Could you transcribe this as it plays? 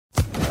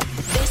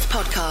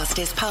podcast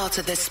is part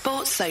of the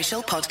Sports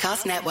Social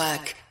Podcast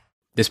Network.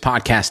 This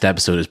podcast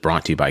episode is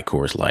brought to you by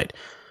Coors Light.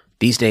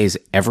 These days,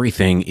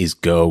 everything is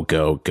go,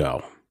 go,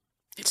 go.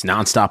 It's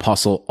nonstop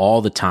hustle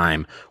all the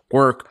time.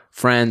 Work,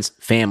 friends,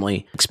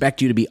 family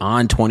expect you to be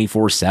on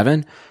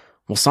 24/7.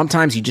 Well,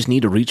 sometimes you just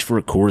need to reach for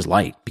a Coors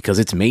Light because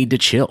it's made to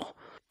chill.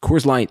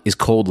 Coors Light is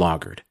cold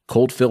lagered,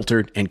 cold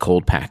filtered, and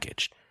cold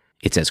packaged.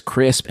 It's as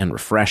crisp and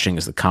refreshing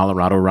as the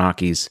Colorado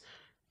Rockies.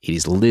 It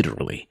is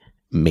literally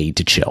made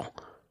to chill.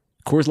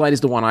 Coors Light is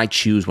the one I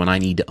choose when I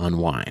need to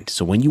unwind.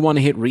 So when you want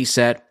to hit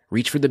reset,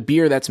 reach for the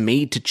beer that's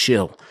made to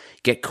chill.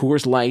 Get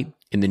Coors Light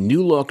in the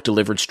new look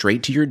delivered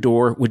straight to your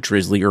door with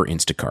Drizzly or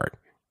Instacart.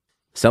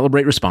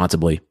 Celebrate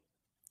responsibly.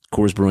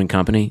 Coors Brewing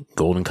Company,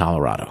 Golden,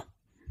 Colorado.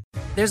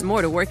 There's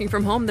more to working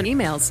from home than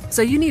emails,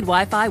 so you need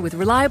Wi-Fi with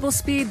reliable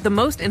speed, the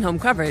most in-home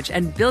coverage,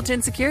 and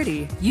built-in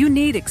security. You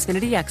need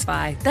Xfinity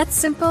XFi. That's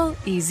simple,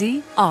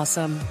 easy,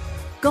 awesome.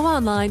 Go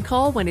online,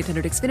 call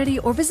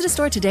 1-800-XFINITY, or visit a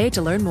store today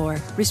to learn more.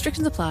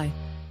 Restrictions apply.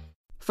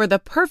 For the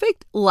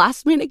perfect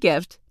last-minute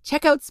gift,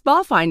 check out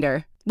Spa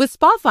Finder. With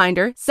Spa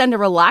Finder, send a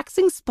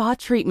relaxing spa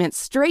treatment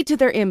straight to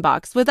their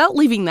inbox without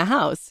leaving the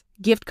house.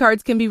 Gift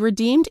cards can be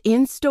redeemed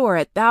in-store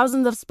at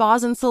thousands of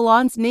spas and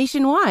salons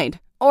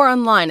nationwide, or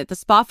online at the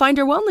Spa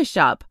Finder Wellness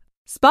Shop.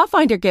 Spa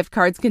Finder gift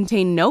cards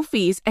contain no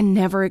fees and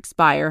never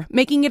expire,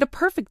 making it a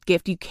perfect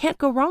gift you can't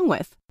go wrong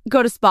with.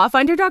 Go to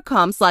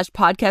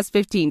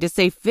spafinder.com/podcast15 to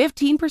save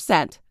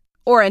 15%,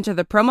 or enter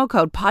the promo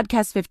code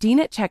podcast15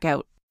 at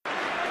checkout.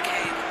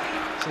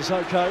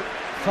 Sissoko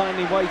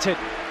finally waited.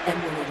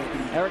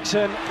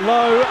 Eriksson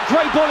low,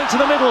 great ball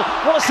into the middle.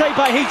 What a save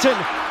by Heaton.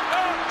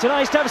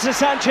 Tonight's Davinson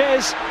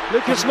Sanchez,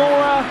 Lucas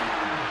Moura,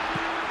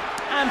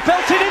 and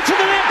belted into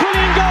the net.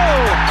 Brilliant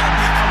goal.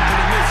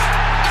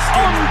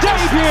 On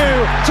debut,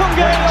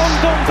 Tunge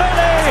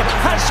Ndombele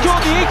has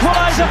scored the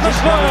equaliser for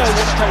Spurs.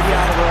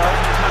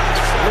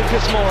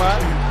 Lucas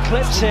Moura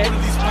clips it.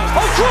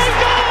 Oh, great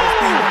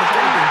goal!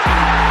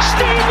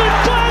 Steven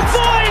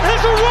Bergwijn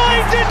has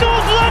arrived in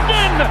North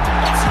London.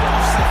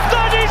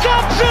 That is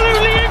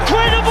absolutely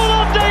incredible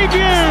on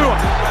debut.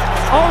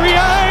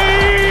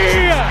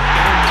 Aurier!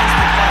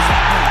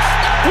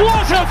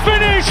 What a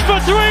finish for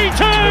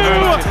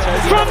 3-2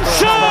 from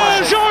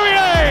Serge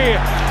Aurier!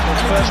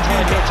 First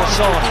time here to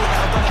Son.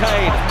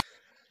 Kane.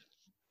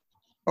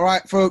 All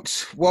right,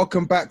 folks,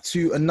 welcome back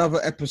to another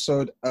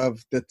episode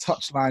of the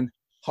Touchline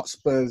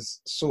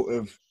Hotspurs sort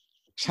of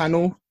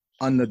channel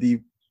under the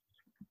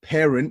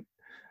parent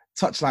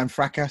Touchline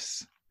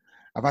Fracas.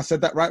 Have I said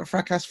that right?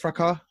 Fracas?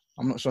 Fracas?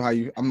 I'm not sure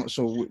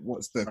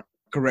what's the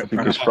correct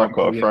pronunciation. It's Fracas.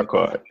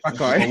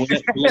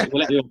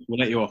 We'll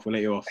let you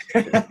off.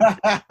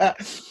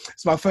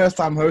 It's my first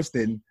time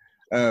hosting,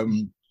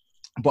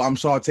 but I'm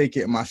sure I'll take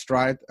it in my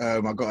stride.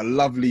 I've got a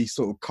lovely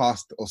sort of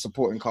cast or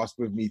supporting cast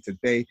with me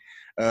today.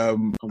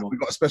 We've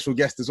got a special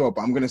guest as well,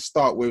 but I'm going to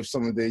start with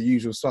some of the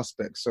usual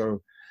suspects.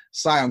 So,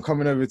 Sai, I'm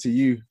coming over to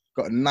you.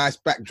 Got a nice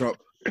backdrop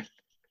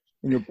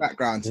in your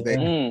background today.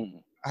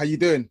 How you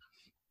doing?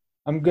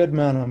 I'm good,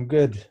 man. I'm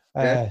good.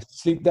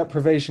 Sleep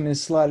deprivation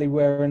is slightly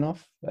wearing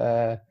off.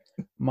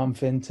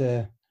 Month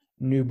into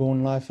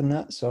newborn life and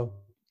that. So,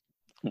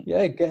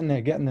 yeah, getting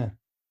there.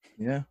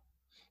 Yeah.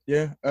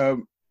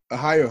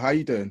 Ahayo, how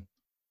you doing?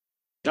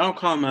 Yeah, I'm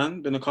calm,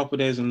 man. Been a couple of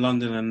days in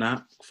London and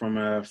that from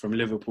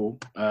Liverpool.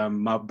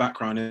 My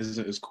background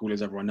isn't as cool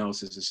as everyone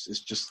else's. It's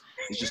just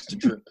a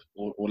drip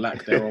or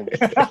lack thereof.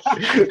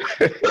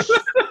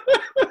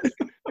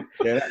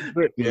 Yeah, that's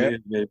drip. Yeah.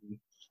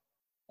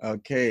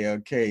 Okay.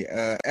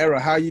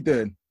 Era, how you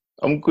doing?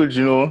 I'm good,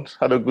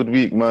 Had a good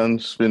week, man.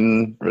 Just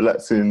been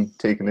relaxing,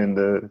 taking in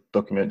the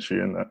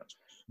documentary and that.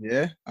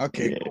 Yeah?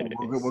 Okay, yeah.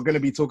 Cool. We're going to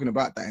be talking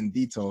about that in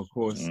detail, of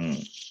course.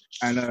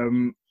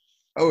 And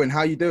Owen,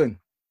 how you doing?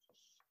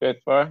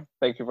 Good, bro.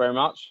 Thank you very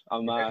much.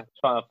 I'm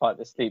trying to fight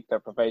the sleep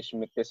deprivation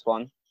with this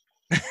one.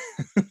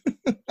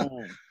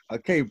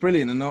 Okay,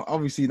 brilliant. And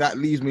obviously that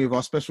leaves me with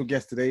our special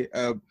guest today,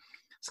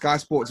 Sky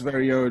Sports'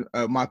 very own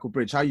Michael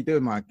Bridge. How you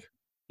doing, Mike?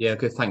 Yeah,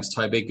 good. Thanks,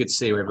 Toby. Good to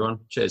see you, everyone.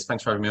 Cheers.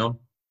 Thanks for having me on.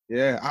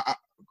 Yeah.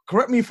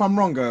 Correct me if I'm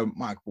wrong,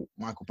 Michael,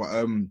 but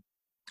I'm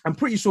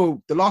pretty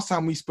sure the last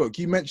time we spoke,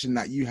 you mentioned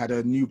that you had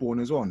a newborn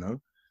as well, no?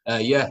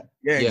 Yeah,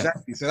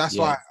 exactly. So that's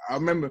why I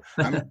remember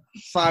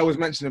Sai was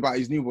mentioning about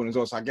his newborn as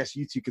well. So I guess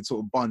you two could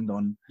sort of bond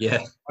on the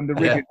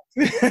rigging.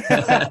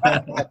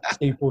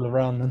 Sleep all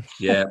around them.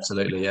 Yeah,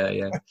 absolutely.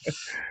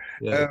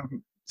 Yeah.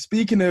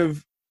 Speaking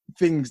of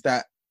things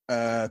that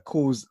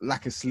cause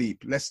lack of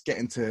sleep, let's get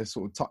into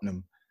sort of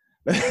Tottenham.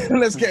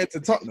 Let's get into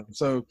Tottenham.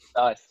 So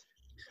nice.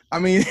 I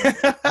mean,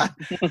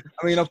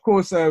 of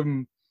course,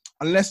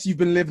 unless you've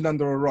been living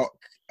under a rock,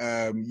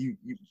 you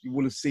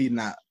will have seen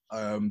that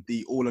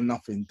the All or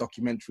Nothing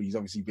documentary has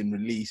obviously been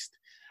released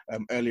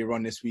earlier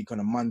on this week on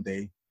a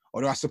Monday.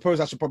 Although I suppose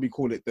I should probably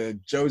call it the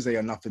Jose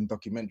or Nothing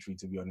documentary,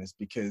 to be honest,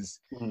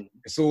 because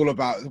it's all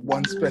about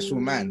one special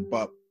man.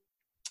 But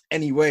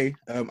anyway,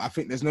 I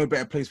think there's no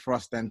better place for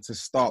us than to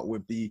start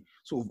with the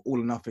sort of All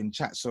or Nothing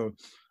chat. So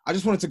I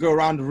just wanted to go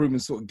around the room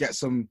and sort of get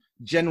some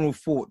general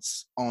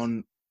thoughts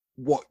on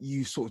what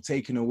you've sort of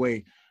taken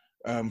away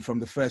from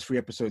the first 3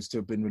 episodes to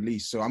have been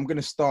released. So I'm going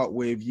to start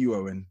with you,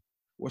 Owen.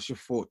 What's your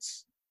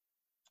thoughts?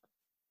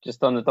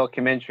 Just on the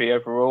documentary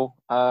overall,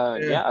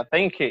 I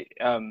think it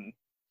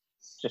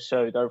just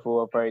showed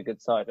overall a very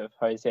good side of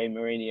Jose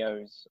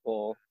Mourinho's,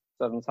 or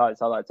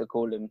sometimes I like to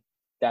call him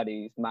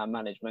Daddy's man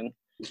management.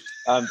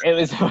 It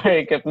was a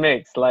very good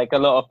mix. Like, a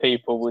lot of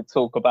people would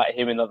talk about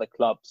him in other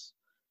clubs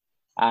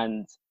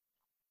and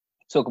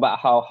talk about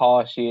how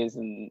harsh he is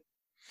and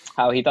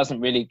how he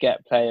doesn't really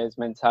get players'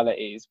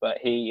 mentalities, but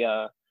he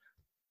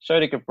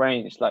showed a good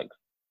range, like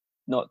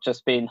not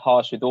just being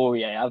harsh with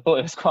Aurier. I thought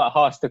it was quite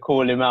harsh to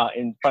call him out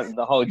in front of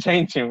the whole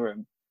changing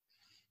room,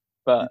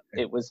 but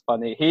it was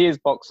funny. He is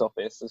box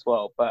office as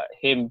well, but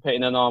him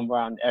putting an arm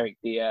around Eric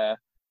Dier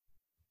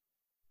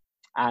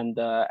and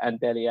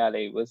Dele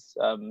Alli was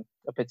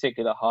a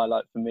particular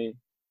highlight for me.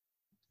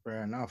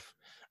 Fair enough.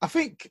 I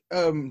think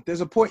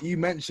there's a point you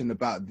mentioned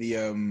about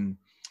the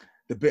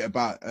bit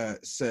about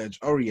Serge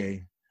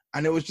Aurier,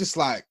 and it was just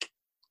like,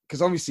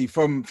 because obviously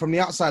from the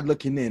outside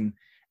looking in,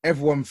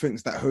 everyone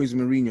thinks that Jose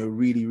Mourinho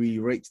really, really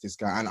rates this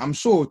guy, and I'm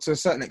sure to a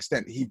certain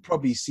extent he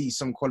probably sees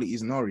some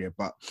qualities in Aurier,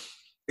 but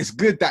it's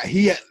good that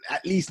he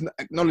at least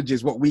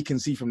acknowledges what we can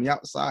see from the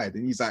outside,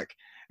 and he's like,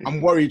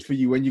 I'm worried for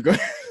you when you go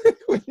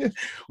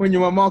when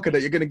you're a marker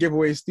that you're going to give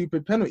away a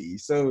stupid penalty.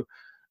 So,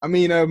 I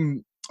mean,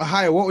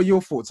 Ahaya, what were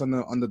your thoughts on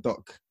the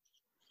doc?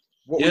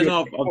 What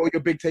were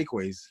your big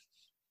takeaways?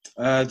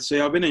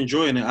 So I've been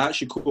enjoying it. I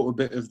actually caught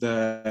a bit of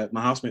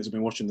my housemates have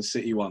been watching the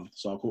City one,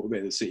 so I caught a bit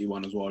of the City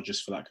one as well,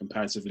 just for that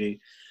comparatively.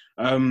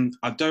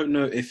 I don't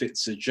know if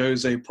it's a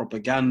Jose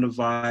propaganda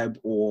vibe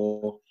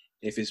or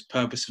if it's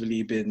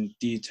purposefully been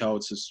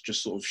detailed to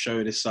just sort of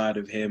show this side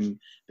of him,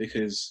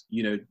 because,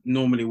 you know,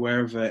 normally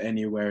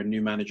anywhere a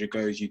new manager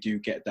goes, you do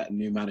get that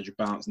new manager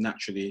bounce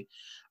naturally.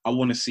 I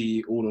want to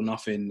see all or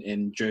nothing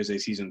in Jose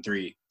season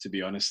 3, to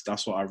be honest.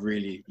 That's what I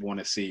really want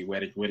to see,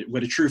 where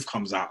the truth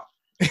comes out.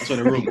 That's what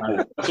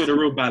the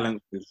real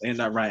balance is. Ain't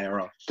that right,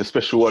 Errol? The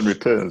special one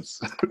returns.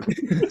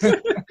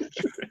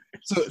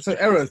 So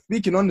Errol,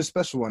 speaking on the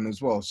special one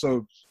as well.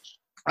 So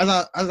as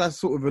I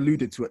sort of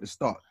alluded to at the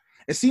start,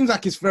 it seems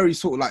like it's very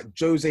sort of like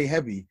Jose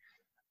heavy.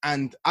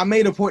 And I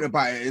made a point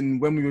about it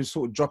when we were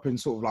sort of dropping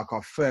sort of like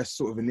our first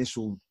sort of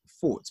initial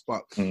thoughts.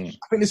 But I think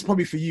this is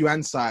probably for you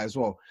and Sai as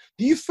well.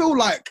 Do you feel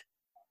like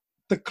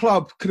the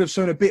club could have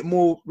shown a bit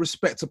more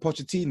respect to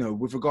Pochettino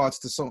with regards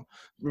to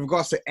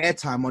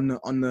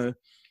airtime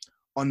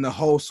on the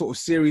whole sort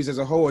of series as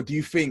a whole? Or do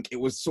you think it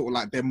was sort of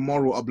like their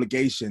moral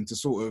obligation to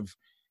sort of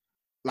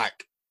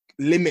like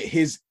limit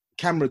his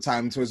camera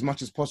time to as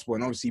much as possible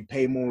and obviously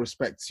pay more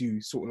respect to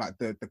sort of like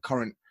the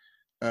current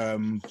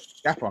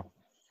gaffer?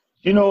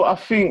 You know, I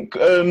think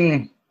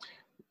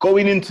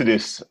going into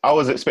this, I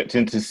was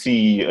expecting to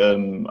see,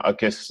 I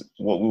guess,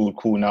 what we would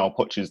call now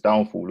Poch's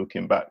downfall,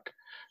 looking back.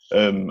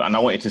 And I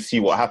wanted to see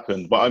what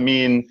happened. But I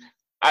mean,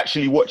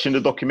 actually watching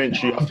the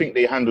documentary, I think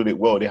they handled it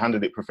well. They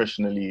handled it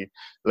professionally.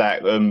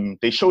 Like,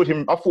 they showed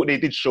him, I thought they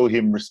did show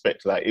him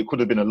respect. Like, it could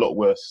have been a lot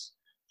worse.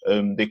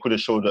 They could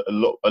have showed a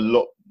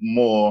lot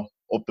more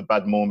of the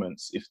bad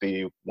moments if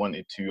they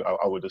wanted to,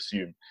 I would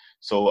assume.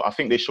 So I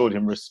think they showed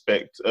him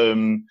respect.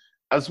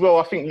 As well,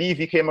 I think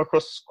Levy came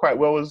across quite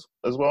well as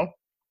well.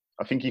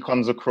 I think he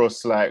comes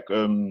across like,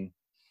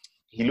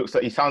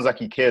 he sounds like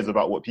he cares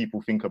about what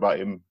people think about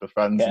him, the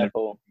fans.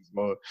 Careful.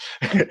 Well.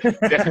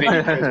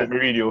 Definitely cares what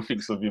Mourinho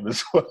thinks of him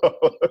as well.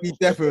 He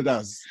definitely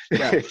does.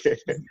 Yeah.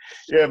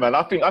 Yeah, man.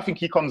 I think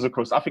he comes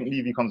across. I think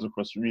Levy comes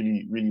across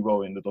really, really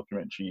well in the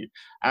documentary.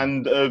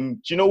 And do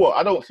you know what?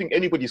 I don't think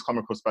anybody's come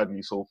across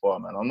badly so far,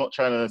 man. I'm not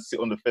trying to sit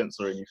on the fence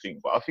or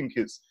anything, but I think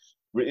it's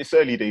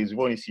early days. We've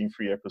only seen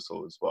 3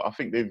 episodes, but I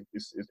think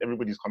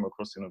everybody's come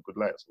across in a good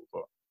light so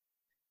far.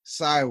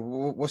 Sai,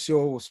 what's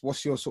your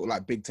sort of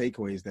like big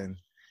takeaways then?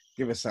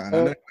 Give us something. I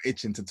know you're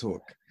itching to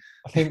talk.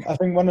 I think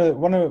one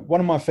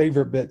of my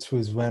favorite bits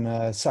was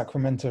when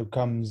Sacramento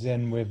comes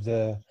in with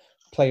the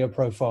player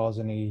profiles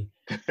and he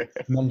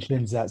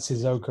mentions that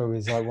Sissoko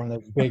is like one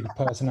of the big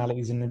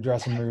personalities in the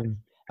dressing room,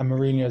 and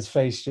Mourinho's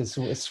face just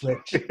sort of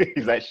switched.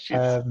 He's like, shit.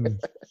 And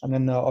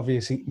then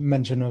obviously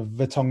mention of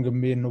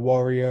Vertonghen being the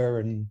warrior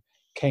and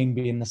Kane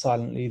being the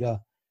silent leader,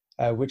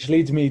 which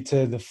leads me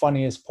to the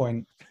funniest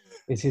point.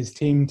 Is his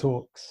team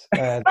talks.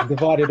 The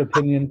divided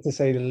opinion, to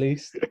say the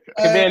least. It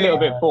can be a little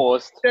bit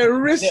forced. They're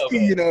risky,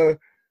 you know.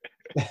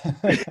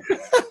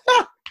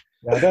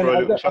 I'm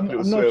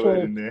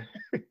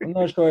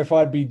not sure if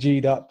I'd be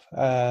G'd up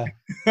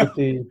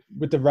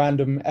with the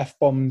random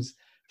F-bombs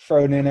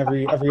thrown in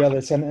every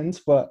other sentence,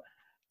 but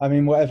I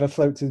mean, whatever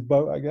floats his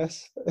boat, I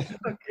guess.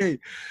 Okay.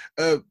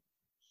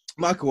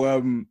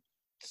 Michael,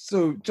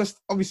 so just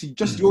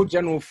your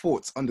general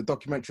thoughts on the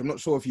documentary. I'm not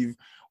sure if you've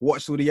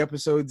watched all the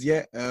episodes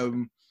yet.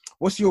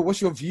 What's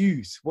your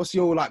views? What's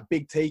your like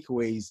big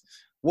takeaways?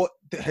 What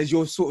has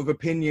your sort of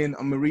opinion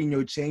on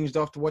Mourinho changed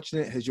after watching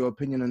it? Has your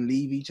opinion on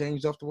Levy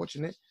changed after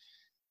watching it?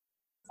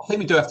 I think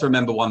we do have to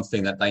remember one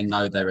thing, that they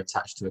know they're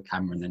attached to a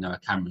camera and they know a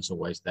camera's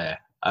always there.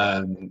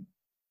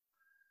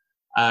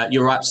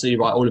 You're absolutely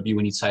right, all of you,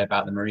 when you say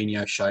about the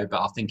Mourinho show,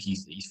 but I think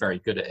he's very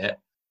good at it.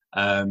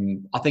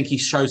 I think he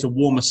shows a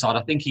warmer side.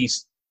 I think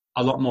he's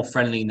a lot more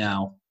friendly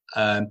now.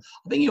 I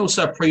think he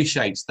also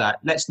appreciates that.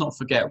 Let's not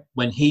forget,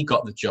 when he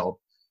got the job,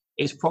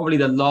 it's probably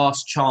the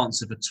last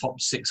chance of a top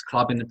 6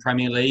 club in the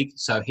Premier League.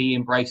 So he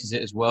embraces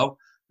it as well.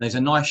 There's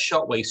a nice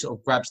shot where he sort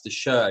of grabs the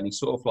shirt and he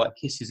sort of like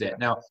kisses it.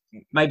 Now,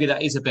 maybe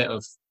that is a bit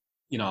of,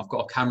 I've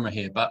got a camera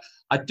here, but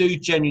I do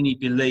genuinely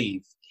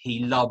believe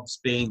he loves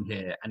being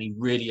here and he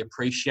really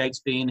appreciates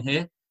being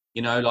here.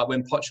 Like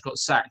when Poch got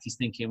sacked, he's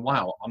thinking,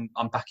 wow,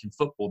 I'm back in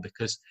football,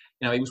 because,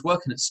 he was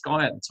working at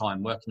Sky at the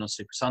time, working on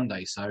Super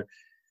Sunday. So,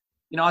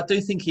 I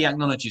do think he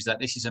acknowledges that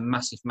this is a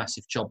massive,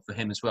 massive job for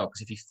him as well.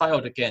 Because if he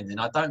failed again, then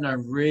I don't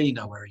really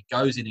know where he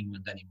goes in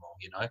England anymore,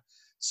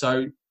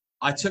 So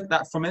I took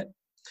that from it.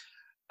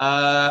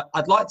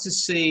 I'd like to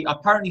see,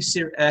 apparently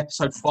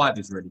episode 5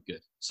 is really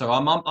good. So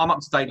I'm up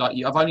to date like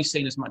you. I've only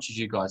seen as much as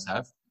you guys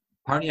have.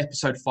 Apparently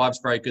episode 5 is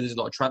very good. There's a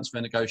lot of transfer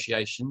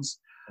negotiations.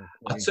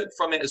 Okay. I took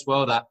from it as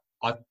well that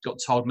I got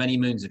told many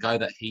moons ago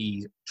that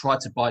he tried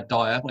to buy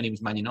Dyer when he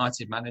was Man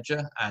United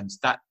manager. And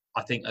that,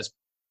 I think, has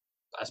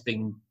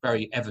been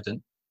very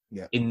evident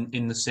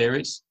in the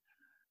series.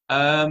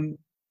 I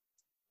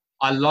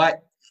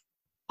liked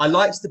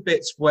the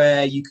bits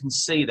where you can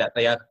see that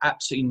they have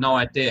absolutely no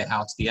idea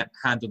how to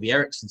handle the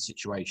Eriksen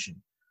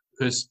situation,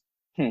 because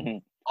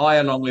I,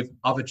 along with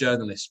other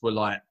journalists, were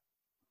like,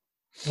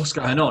 "What's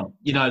going on?"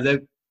 There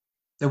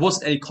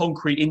wasn't any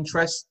concrete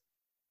interest,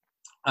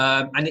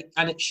 and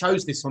it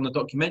shows this on the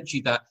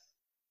documentary that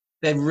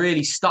they're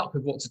really stuck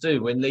with what to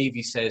do. When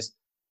Levy says,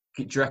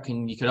 "Do you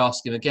reckon you could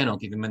ask him again or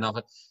give him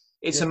another?"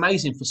 It's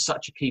amazing for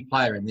such a key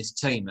player in this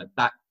team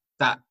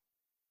that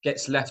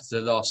gets left to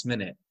the last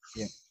minute.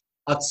 Yeah.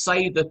 I'd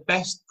say the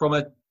best, from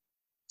a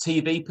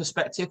TV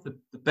perspective,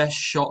 the best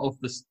shot of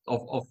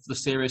the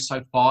series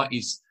so far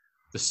is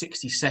the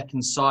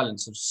 60-second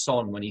silence of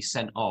Son when he's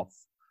sent off.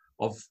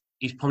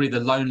 He's probably the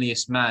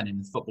loneliest man in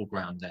the football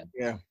ground then.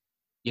 Yeah.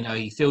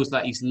 He feels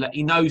like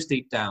he knows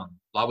deep down,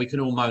 like we can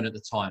all moan at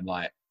the time,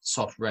 like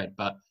soft red,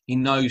 but he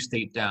knows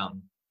deep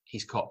down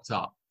he's cocked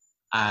up.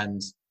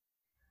 And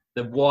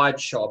the wide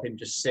shot of him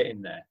just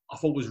sitting there, I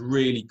thought was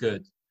really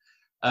good.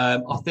 I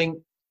think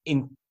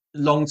in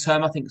long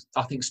term, I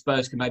think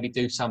Spurs can maybe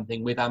do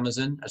something with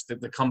Amazon as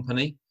the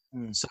company.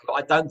 So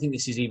I don't think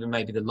this is even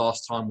maybe the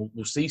last time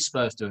we'll see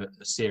Spurs do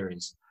a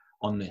series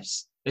on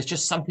this. There's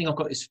just something, I've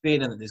got this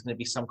feeling that there's going to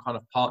be some kind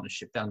of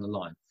partnership down the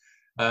line.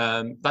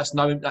 That's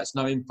no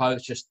info.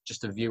 It's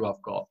just a view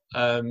I've got.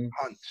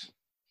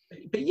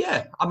 But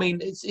yeah, I mean,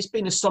 it's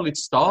been a solid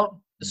start.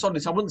 I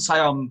wouldn't say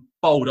I'm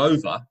bowled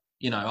over.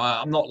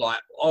 I'm not like,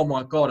 oh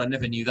my God, I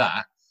never knew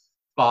that.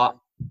 But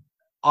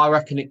I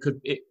reckon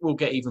it will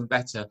get even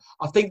better.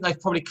 I think they've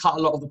probably cut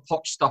a lot of the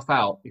Poch stuff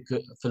out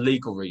for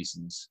legal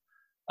reasons.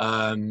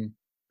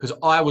 Because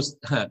I was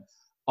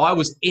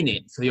in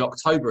it for the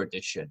October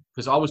edition,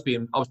 because I was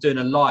doing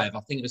a live. I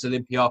think it was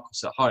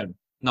Olympiacos at home.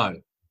 No,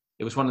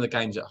 it was one of the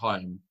games at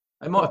home.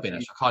 It might have been.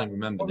 Actually, I can't even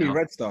remember. Probably now.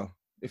 Red Star.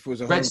 If it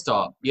was a Red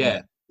Star,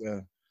 yeah.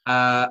 Yeah.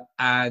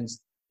 And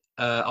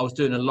I was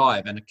doing a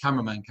live, and a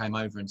cameraman came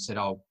over and said,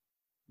 "Oh,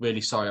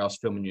 really sorry, I was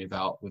filming you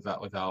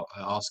without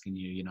asking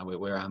you.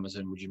 We're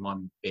Amazon. Would you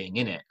mind being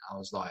in it?" I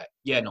was like,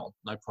 "Yeah, no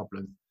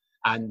problem."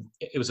 And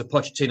it was a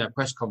Pochettino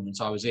press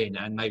conference I was in,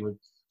 and they were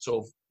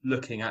sort of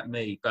looking at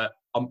me, but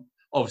I'm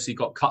obviously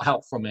got cut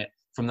out from that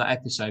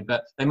episode.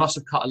 But they must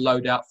have cut a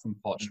load out from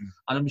Poch,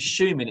 and I'm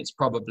assuming it's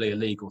probably a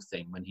legal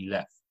thing when he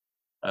left,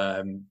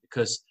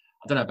 because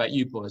I don't know about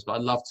you boys, but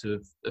I'd love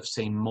to have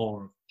seen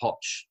more of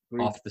Poch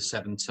after the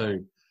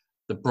 7-2.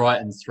 The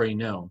Brighton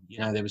 3-0.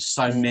 There was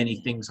so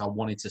many things I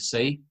wanted to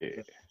see.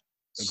 Yeah.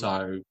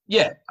 So,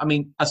 yeah, I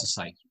mean, as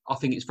I say, I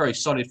think it's very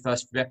solid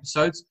first few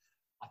episodes.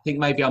 I think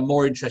maybe I'm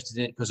more interested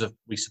in it because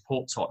we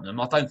support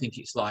Tottenham. I don't think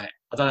it's like,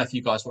 I don't know if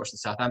you guys watched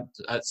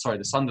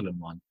the Sunderland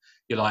one.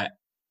 You're like,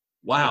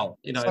 wow,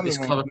 this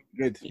club.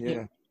 Good,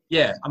 yeah.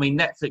 Yeah, I mean,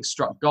 Netflix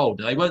struck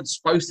gold. They weren't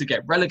supposed to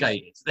get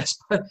relegated. They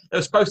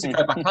were supposed to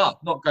go back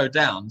up, not go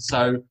down.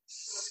 So,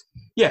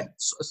 yeah,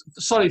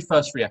 solid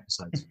first 3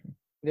 episodes.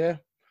 Yeah.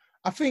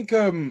 I think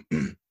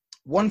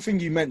one thing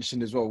you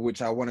mentioned as well,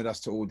 which I wanted us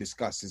to all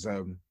discuss, is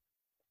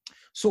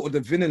sort of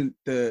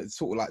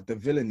the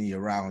villainy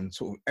around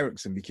sort of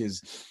Eriksen,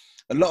 because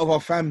a lot of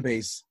our fan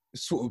base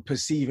sort of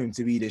perceive him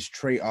to be this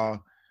traitor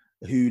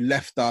who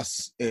left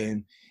us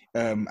and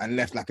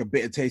left like a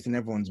bitter taste in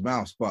everyone's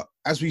mouth. But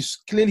as we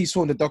clearly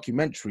saw in the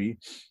documentary,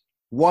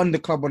 1, the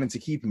club wanted to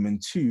keep him,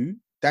 and 2,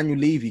 Daniel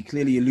Levy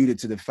clearly alluded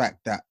to the fact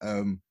that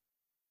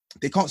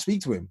they can't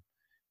speak to him.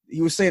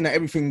 He was saying that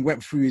everything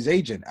went through his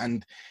agent.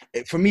 And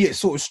for me, it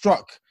sort of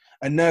struck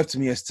a nerve to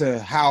me as to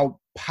how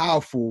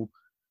powerful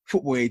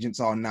football agents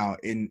are now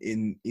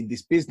in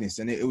this business.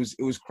 And it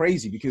was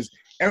crazy, because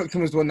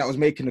Eriksen was the one that was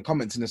making the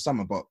comments in the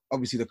summer, but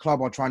obviously the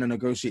club are trying to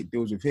negotiate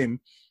deals with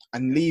him.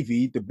 And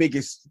Levy, the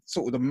biggest,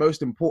 sort of the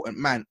most important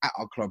man at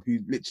our club, who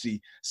literally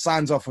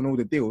signs off on all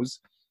the deals,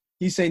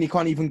 he's saying he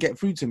can't even get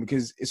through to him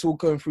because it's all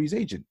going through his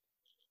agent.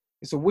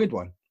 It's a weird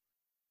one.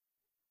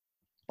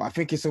 But I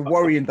think it's a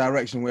worrying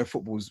direction where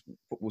football's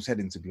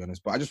heading, to be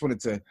honest. But I just wanted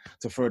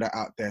to throw that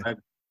out there.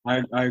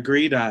 I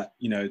agree that,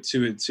 you know,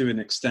 to an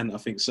extent, I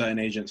think certain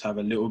agents have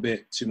a little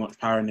bit too much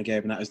power in the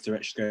game, and that is the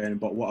direction going.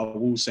 But what I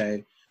will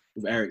say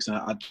with Eriksen,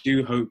 I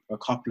do hope a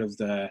couple of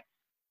the,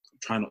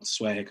 try not to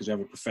swear here because we have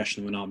a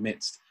professional in our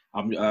midst.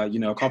 You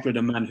know, a couple of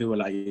the men who were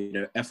like, you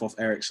know, F off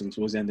Eriksen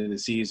towards the end of the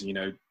season. You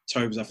know,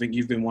 Tobes, I think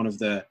you've been one of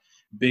the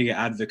bigger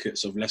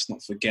advocates of let's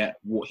not forget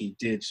what he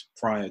did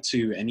prior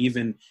to, and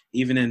even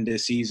in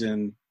this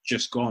season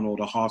just gone, or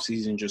the half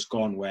season just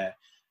gone, where,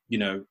 you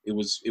know, it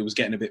was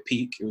getting a bit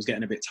peak, it was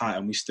getting a bit tight,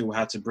 and we still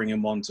had to bring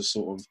him on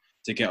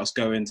to get us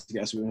going, to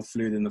get us a bit more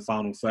fluid in the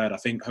final third. I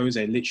think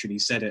Jose literally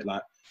said it,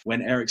 like,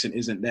 when Eriksen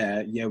isn't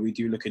there, yeah, we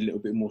do look a little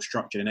bit more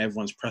structured and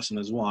everyone's pressing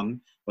as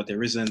one, but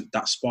there isn't,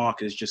 that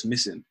spark is just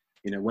missing.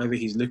 You know, whether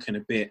he's looking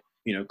a bit,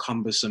 you know,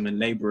 cumbersome and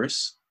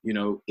laborious, you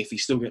know, if he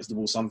still gets the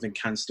ball, something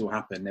can still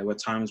happen. There were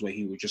times where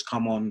he would just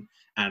come on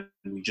and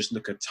we just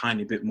look a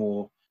tiny bit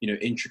more, you know,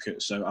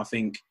 intricate. So I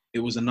think it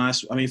was a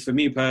nice, I mean, for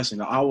me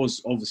personally, I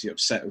was obviously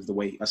upset with the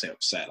way, I say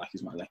upset, like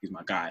he's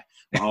my guy,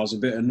 but I was a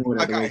bit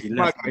annoyed at the way he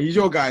left. He's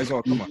your guy as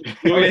well, come on.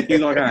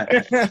 He's our guy.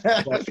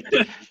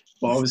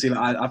 But obviously,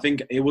 like, I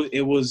think it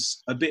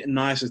was a bit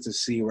nicer to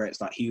see where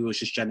it's like he was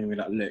just genuinely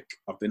like, look,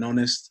 I've been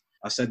honest,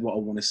 I said what I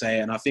want to say,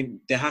 and I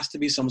think there has to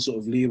be some sort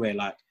of leeway.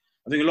 Like,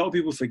 I think a lot of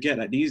people forget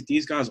that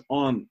these guys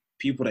aren't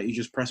people that you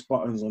just press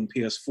buttons on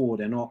PS4.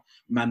 They're not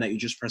man that you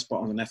just press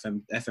buttons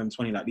on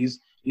FM20. Like, these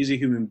are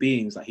human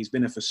beings. Like, he's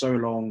been there for so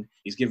long,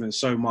 he's given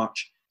so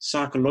much.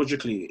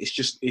 Psychologically, it's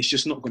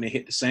just not going to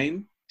hit the same.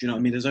 Do you know what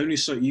I mean? There's only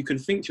so you can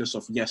think to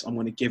yourself, yes, I'm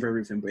going to give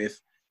everything, but if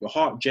your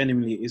heart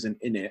genuinely isn't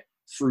in it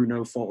through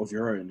no fault of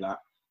your own, like,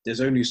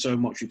 there's only so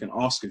much you can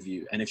ask of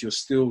you. And if you're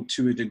still,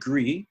 to a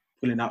degree,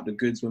 pulling out the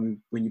goods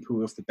when you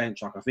pull off the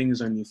bench, like, I think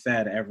it's only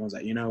fair that everyone's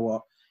like, you know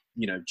what,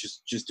 you know,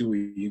 just do what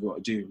you got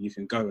to do. You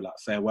can go, like,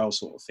 farewell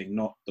sort of thing,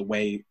 not the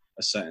way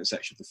a certain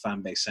section of the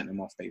fan base sent him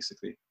off,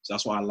 basically. So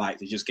that's what I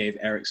liked. It just gave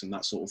Eriksen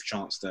that sort of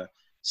chance to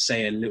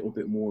say a little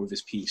bit more of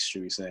his piece,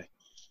 should we say.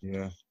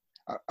 Yeah.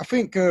 I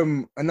think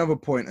another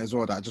point as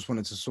well that I just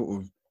wanted to sort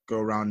of go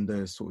around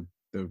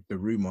the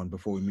room on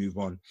before we move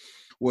on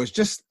was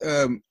just,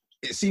 it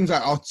seems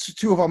like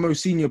two of our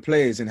most senior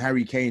players in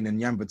Harry Kane and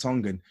Jan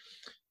Vertonghen,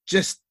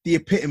 just the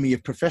epitome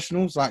of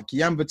professionals. Like,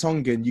 Jan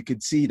Vertonghen, you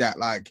could see that,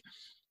 like,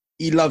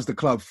 he loves the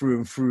club through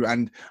and through.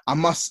 And I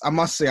must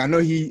say, I know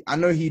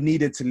he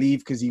needed to leave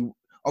because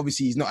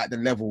he's not at the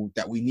level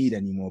that we need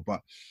anymore.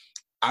 But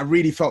I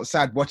really felt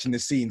sad watching the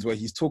scenes where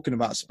he's talking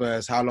about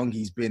Spurs, how long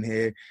he's been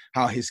here,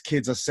 how his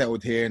kids are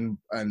settled here,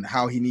 and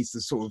how he needs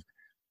to sort of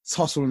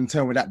tussle and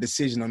turn with that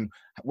decision on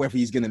whether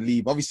he's going to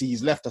leave. Obviously,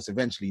 he's left us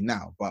eventually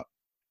now, but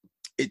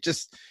it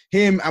just,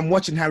 him and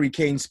watching Harry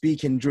Kane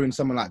speaking during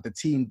some of, like, the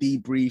team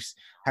debriefs,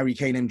 Harry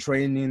Kane in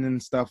training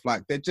and stuff,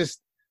 like, they're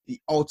just the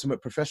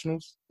ultimate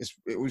professionals.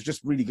 It was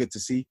just really good to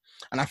see.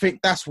 And I think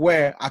that's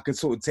where I could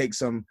sort of take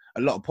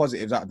a lot of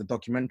positives out of the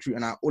documentary.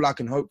 And all I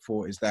can hope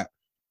for is that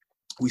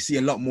we see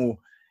a lot more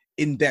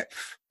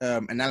in-depth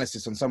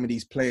analysis on some of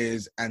these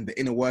players and the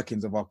inner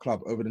workings of our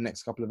club over the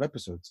next couple of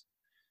episodes.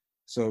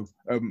 So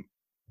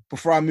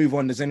before I move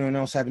on, does anyone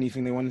else have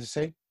anything they wanted to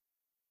say?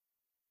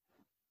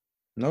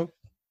 No?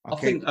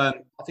 Okay. I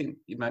think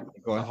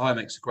Hai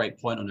makes a great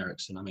point on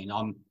Eriksen. I mean,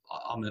 I'm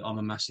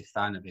a massive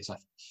fan of his.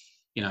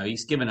 You know,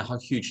 he's given a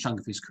huge chunk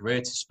of his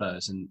career to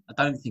Spurs, and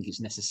I don't think it's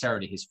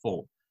necessarily his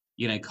fault.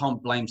 You know,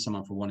 can't blame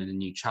someone for wanting a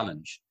new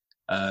challenge.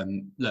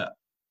 Look,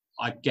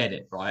 I get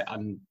it, right?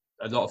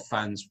 A lot of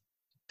fans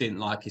didn't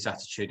like his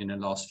attitude in the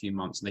last few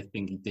months, and they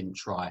think he didn't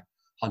try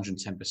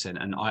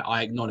 110%. And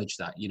I acknowledge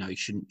that. You know, he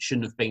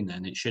shouldn't have been there,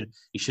 and he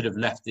should have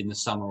left in the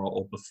summer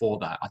or before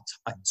that.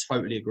 I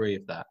totally agree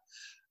with that.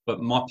 But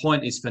my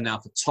point is, for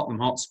Tottenham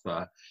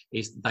Hotspur,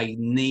 is they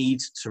need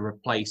to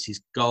replace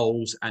his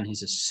goals and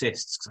his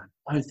assists. Because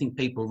I don't think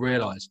people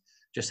realise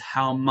just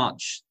how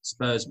much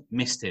Spurs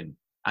missed him,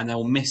 and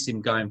they'll miss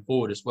him going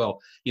forward as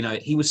well. You know,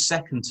 he was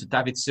second to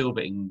David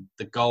Silva in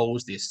the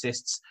goals, the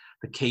assists,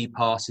 the key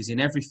passes, in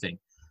everything.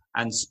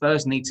 And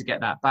Spurs need to get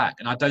that back.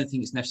 And I don't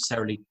think it's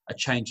necessarily a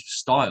change of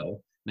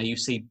style. Now, you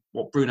see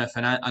what Bruno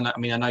Fernandes, I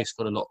mean, I know he's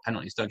got a lot of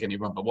penalties, don't get me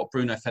wrong, but what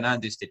Bruno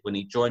Fernandes did when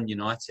he joined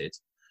United,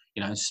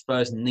 you know,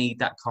 Spurs need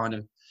that kind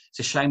of, it's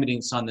a shame we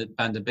didn't sign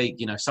Van der Beek,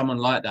 you know, someone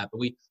like that. But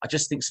I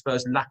just think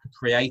Spurs lack a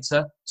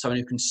creator, someone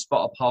who can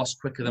spot a pass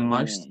quicker than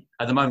most.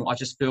 At the moment, I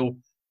just feel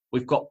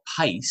we've got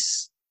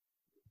pace,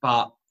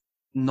 but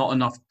not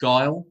enough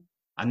guile.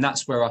 And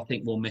that's where I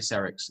think we'll miss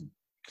Eriksen.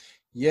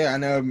 Yeah,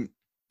 and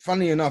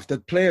funnily enough,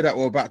 the player that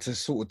we're about to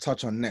sort of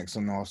touch on next,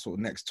 on our sort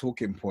of next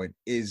talking point,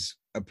 is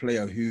a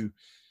player who,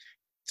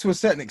 to a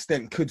certain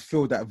extent, could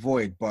fill that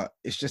void, but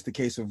it's just a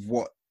case of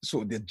what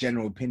sort of the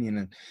general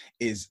opinion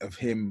is of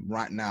him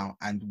right now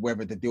and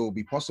whether the deal will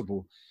be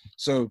possible.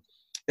 So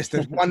it's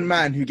the one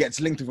man who gets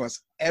linked with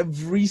us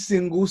every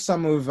single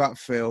summer without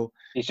fail.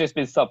 He's just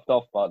been subbed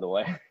off, by the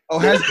way. Oh,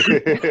 has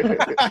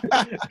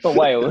for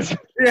Wales?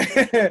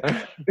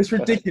 Yeah, it's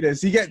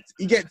ridiculous. He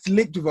gets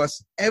linked with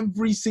us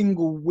every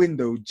single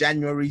window,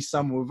 January,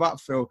 summer,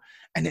 without fail,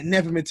 and it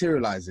never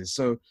materializes.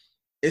 So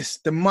it's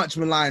the much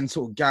maligned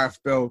sort of Gareth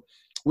Bale.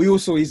 We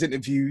also his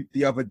interview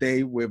the other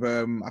day with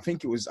I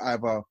think it was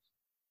either,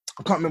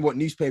 I can't remember what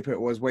newspaper it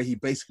was, where he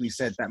basically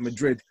said that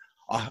Madrid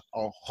are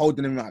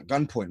holding him at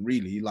gunpoint,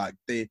 really, like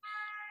they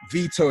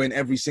vetoing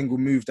every single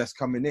move that's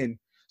coming in.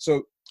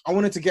 So I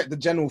wanted to get the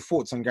general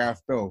thoughts on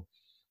Gareth Bale.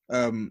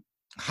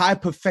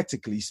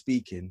 Hypothetically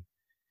speaking,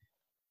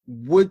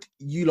 would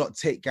you lot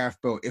take Gareth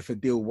Bale if a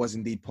deal was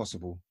indeed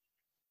possible?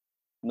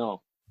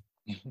 No.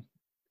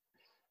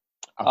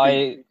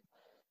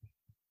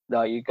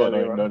 No, you go.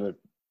 No.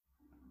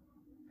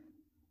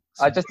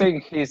 I just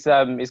think he's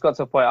got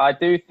to a point. I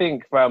do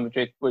think Real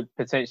Madrid would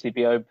potentially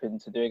be open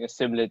to doing a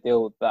similar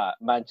deal that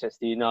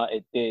Manchester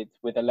United did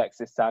with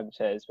Alexis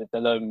Sanchez, with the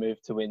loan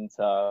move to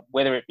Inter.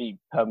 Whether it be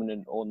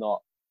permanent or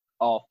not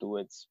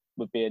afterwards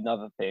would be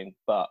another thing.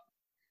 But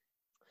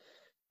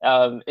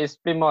it's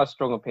been my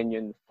strong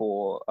opinion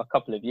for a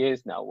couple of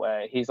years now,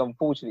 where he's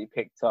unfortunately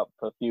picked up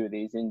a few of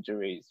these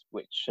injuries,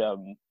 which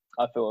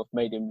I feel have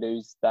made him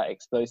lose that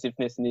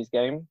explosiveness in his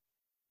game,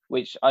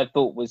 which I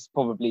thought was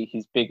probably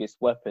his biggest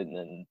weapon.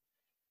 And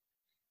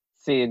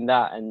seeing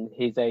that, and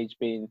his age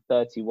being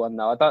 31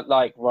 now, I don't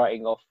like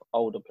writing off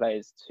older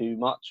players too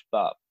much,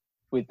 but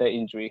with the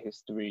injury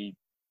history,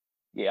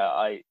 yeah,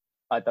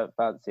 I don't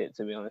fancy it,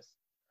 to be honest.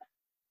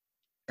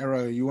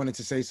 Ero, you wanted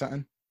to say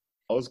something?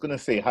 I was going to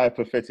say,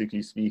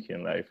 hypothetically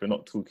speaking, like if we're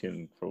not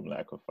talking from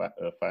like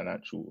a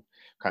financial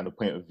kind of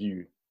point of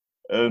view,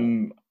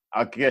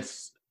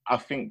 I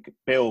think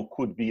Bale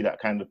could be that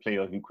kind of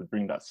player who could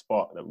bring that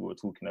spark that we were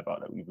talking about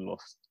that we've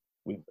lost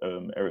with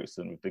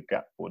Eriksen, with the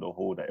gap or the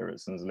hole that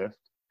Eriksen's left.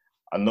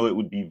 I know it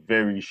would be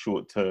very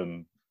short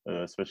term,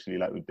 especially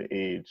like with the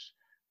age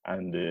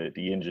and the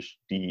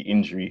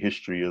injury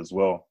history as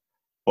well.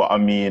 But I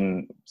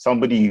mean,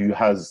 somebody who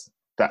has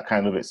that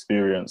kind of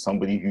experience,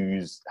 somebody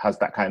who has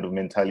that kind of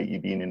mentality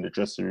being in the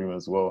dressing room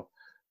as well,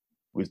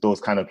 with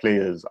those kind of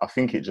players, I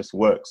think it just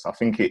works. I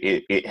think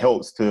it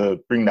helps to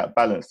bring that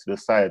balance to the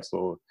side.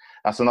 So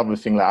that's another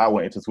thing that I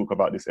wanted to talk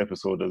about this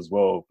episode as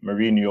well.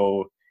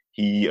 Mourinho,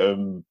 he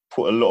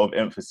put a lot of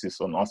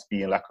emphasis on us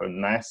being like a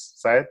nice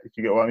side, if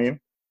you get what I mean.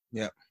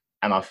 Yeah.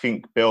 And I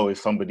think Bale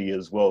is somebody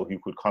as well who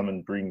could come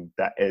and bring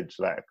that edge.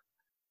 Like,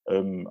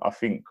 I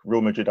think Real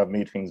Madrid have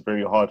made things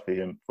very hard for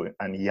him,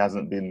 and he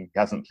hasn't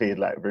played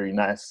like very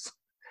nice,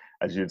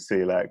 as you'd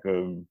say. Like,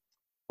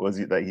 what was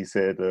it that he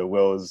said?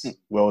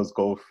 Wales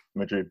golf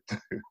Madrid,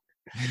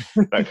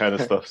 that kind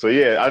of stuff. So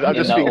yeah, I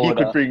just think he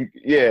could bring,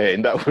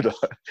 in that order,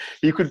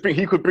 he could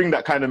bring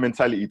that kind of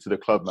mentality to the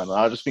club, man. And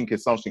I just think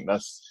it's something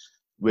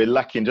we're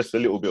lacking just a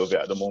little bit of it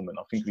at the moment.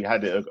 I think we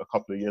had it a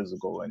couple of years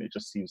ago, and it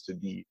just seems to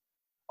be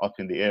up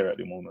in the air at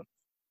the moment.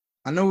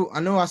 I know.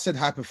 I said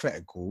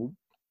hypothetical,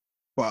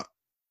 but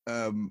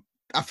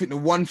I think the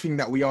one thing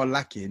that we are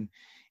lacking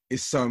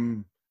is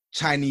some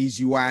Chinese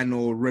yuan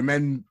or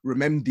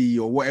renminbi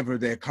or whatever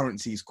their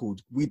currency is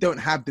called. We don't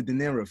have the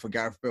dinero for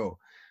Gareth Bale.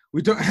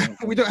 We don't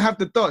have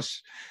the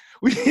dosh.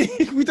 We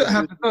don't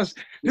have the dosh.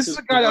 This is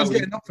a guy that was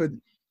getting offered.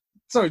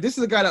 Sorry, this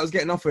is a guy that was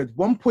getting offered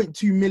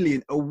 1.2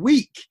 million a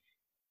week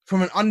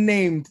from an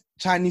unnamed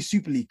Chinese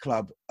Super League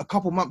club a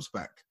couple months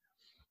back.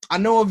 I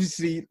know,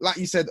 obviously, like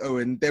you said,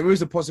 Owen, there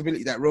is a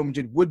possibility that Real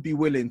Madrid would be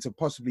willing to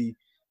possibly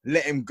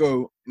let him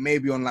go,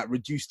 maybe on like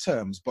reduced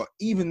terms. But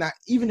even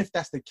if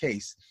that's the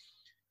case,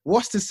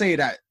 what's to say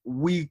that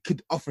we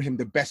could offer him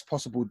the best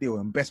possible deal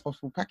and best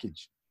possible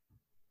package?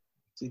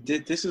 See,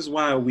 this is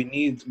why we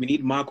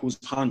need Michael's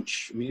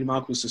hunch. We need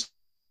Michael's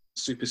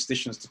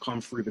superstitions to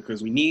come through,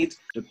 because we need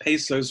the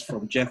pesos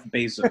from Jeff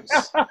Bezos.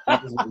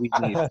 That is what we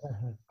need.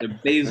 The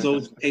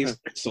Bezos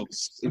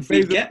pesos. If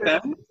we get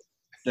them,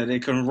 then they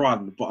can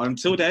run. But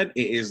until then,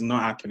 it is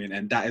not happening.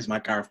 And that is my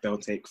Gareth Bale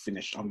take.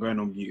 Finished. I'm going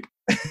on mute.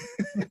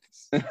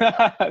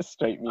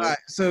 Straight mute. All right,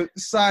 so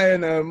Sai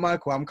and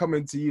Michael, I'm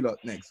coming to you lot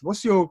next.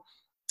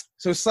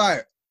 So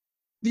Sai,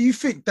 do you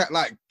think that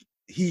like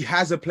he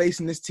has a place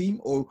in this team,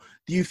 or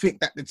do you think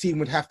that the team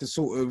would have to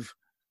sort of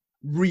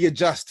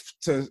readjust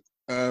to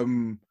a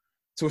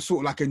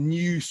sort of like a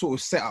new sort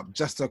of setup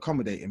just to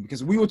accommodate him?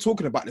 Because we were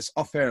talking about this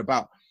off air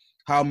about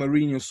how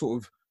Mourinho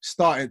sort of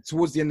started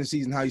towards the end of the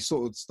season, how he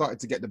sort of started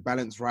to get the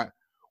balance right.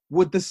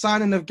 Would the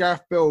signing of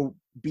Gareth Bale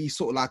be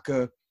sort of like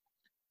a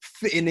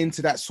fitting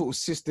into that sort of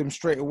system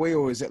straight away,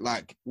 or is it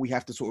like we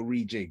have to sort of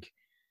rejig?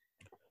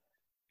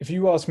 If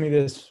you asked me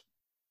this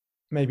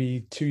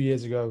maybe 2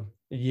 years ago,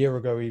 a year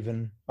ago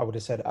even, I would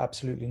have said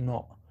absolutely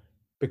not,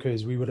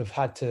 because we would have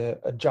had to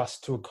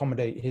adjust to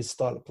accommodate his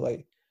style of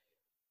play.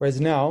 Whereas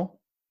now,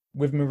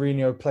 with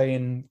Mourinho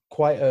playing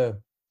quite a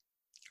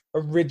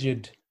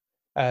rigid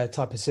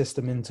type of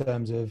system in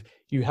terms of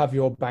you have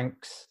your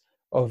banks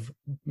of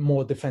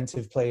more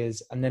defensive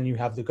players, and then you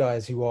have the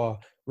guys who are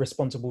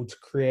responsible to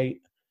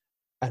create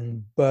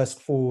and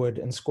burst forward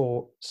and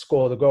score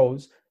the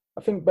goals.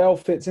 I think Bale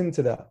fits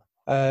into that.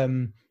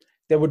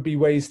 There would be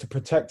ways to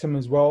protect him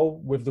as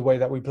well with the way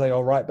that we play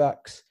our right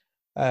backs.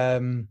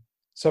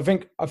 So I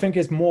think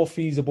it's more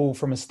feasible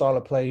from a style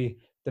of play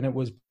than it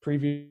was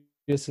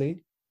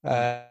previously.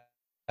 But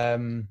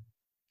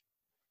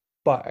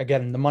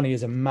again, the money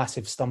is a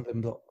massive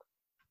stumbling block.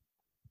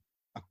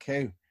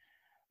 Okay,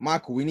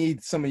 Michael, we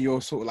need some of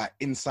your sort of like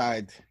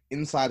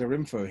insider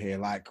info here.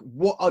 Like,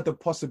 what are the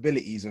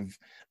possibilities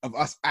of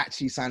us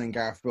actually signing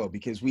Gareth Bale?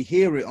 Because we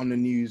hear it on the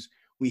news,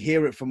 we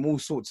hear it from all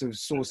sorts of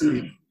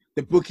sources.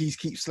 The bookies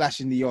keep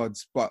slashing the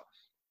odds, but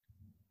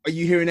are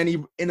you hearing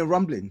any inner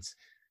rumblings?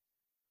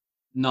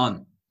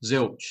 None.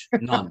 Zilch.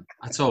 None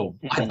at all.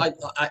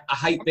 I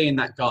hate being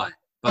that guy.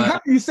 But I'm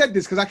happy you said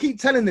this because I keep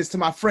telling this to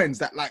my friends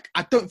that, like,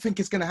 I don't think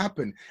it's going to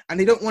happen, and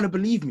they don't want to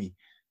believe me.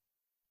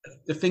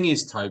 The thing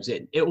is, Tobes,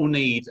 it will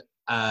need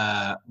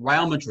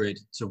Real Madrid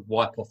to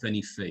wipe off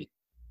any fee.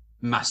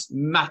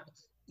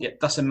 Yeah,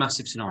 that's a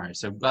massive scenario.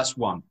 So that's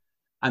one.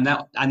 And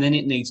then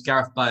it needs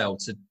Gareth Bale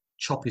to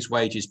chop his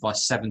wages by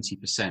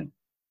 70%.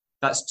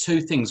 That's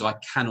two things I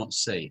cannot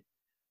see.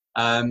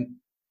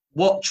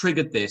 What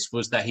triggered this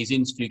was that his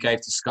interview gave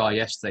to Sky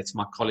yesterday to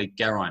my colleague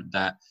Geraint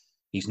that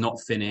he's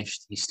not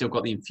finished. He's still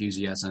got the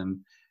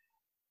enthusiasm.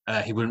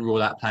 He wouldn't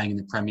rule out playing in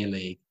the Premier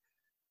League.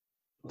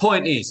 The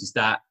point is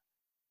that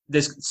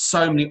there's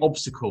so many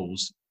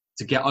obstacles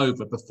to get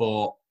over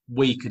before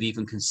we could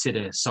even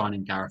consider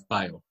signing Gareth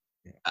Bale.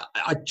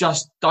 I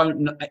just don't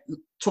know.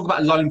 Talk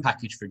about a loan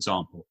package, for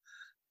example.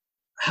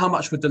 How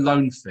much would the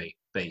loan fee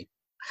be?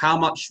 How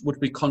much would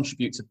we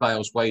contribute to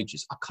Bale's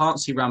wages? I can't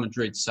see Real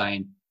Madrid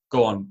saying,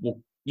 go on, well,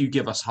 you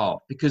give us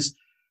half. Because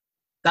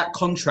that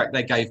contract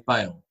they gave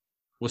Bale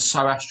was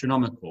so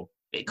astronomical.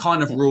 It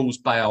kind of rules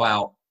Bale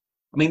out.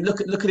 I mean,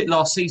 look at it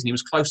last season. He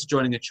was close to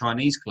joining a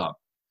Chinese club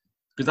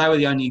because they were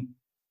the only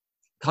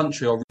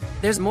country.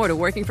 There's more to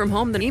working from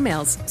home than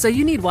emails, so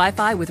you need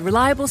Wi-Fi with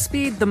reliable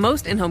speed, the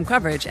most in-home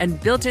coverage, and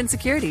built-in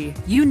security.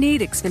 You need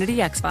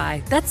Xfinity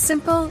XFi. That's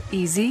simple,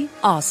 easy,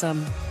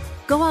 awesome.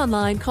 Go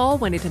online, call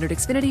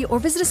 1-800-XFINITY, or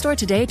visit a store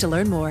today to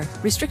learn more.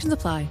 Restrictions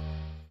apply.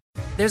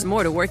 There's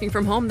more to working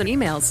from home than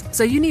emails,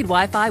 so you need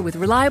Wi-Fi with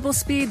reliable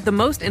speed, the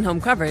most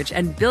in-home coverage,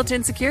 and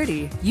built-in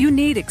security. You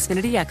need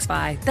Xfinity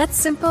XFi. That's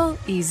simple,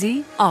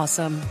 easy,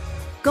 awesome.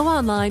 Go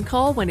online,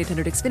 call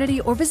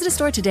 1-800-XFINITY, or visit a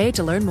store today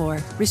to learn more.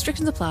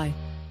 Restrictions apply.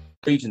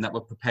 Region that were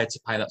prepared to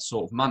pay that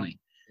sort of money.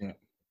 Yeah.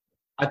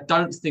 I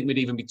don't think we'd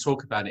even be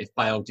talking about it if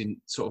Bale didn't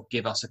sort of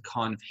give us a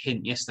kind of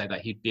hint yesterday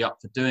that he'd be up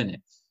for doing it.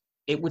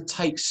 It would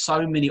take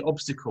so many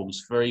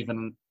obstacles for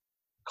even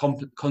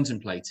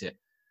contemplate it.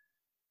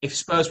 If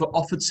Spurs were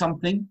offered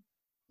something,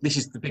 this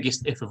is the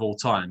biggest if of all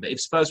time, but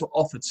if Spurs were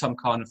offered some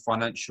kind of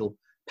financial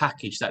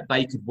package that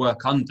they could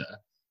work under,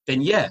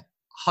 then yeah,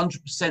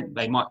 100%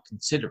 they might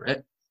consider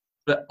it,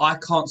 but I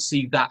can't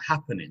see that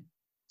happening.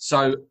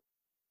 So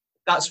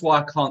that's why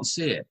I can't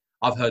see it.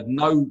 I've heard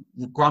no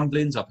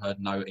grumblings. I've heard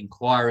no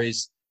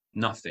inquiries.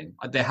 Nothing.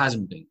 There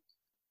hasn't been.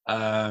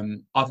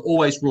 I've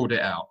always ruled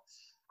it out.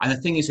 And the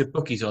thing is, with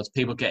bookies odds,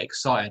 people get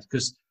excited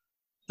because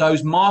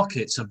those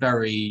markets are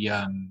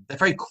they're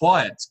very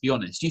quiet, to be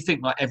honest. You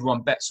think like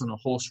everyone bets on a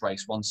horse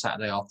race one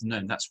Saturday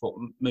afternoon. That's what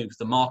moves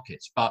the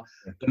markets. But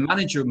the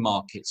manager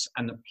markets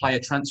and the player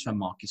transfer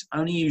markets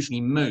only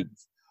usually move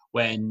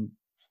when,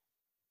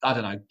 I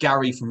don't know,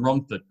 Gary from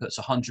Romford puts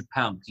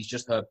 £100. He's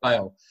just heard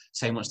Bale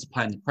say he wants to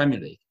play in the Premier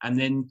League. And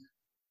then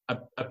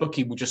a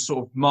bookie will just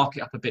sort of mark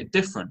it up a bit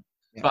different.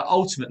 Yeah. But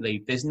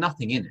ultimately, there's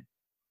nothing in it.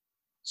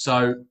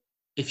 So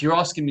if you're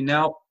asking me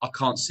now, I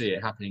can't see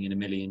it happening in a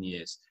million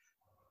years.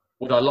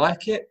 Would I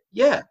like it?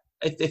 Yeah.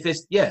 If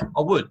there's, yeah,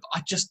 I would. But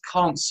I just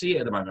can't see it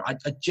at the moment. I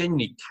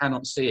genuinely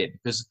cannot see it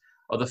because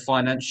of the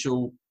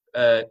financial,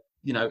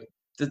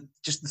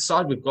 just the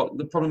side we've got,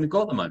 the problem we've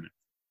got at the moment.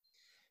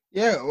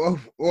 Yeah,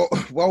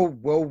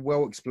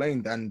 well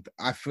explained, and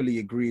I fully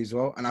agree as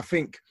well. And I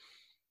think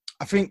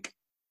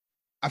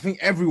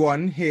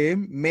everyone here,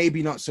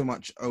 maybe not so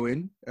much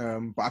Owen,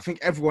 but I think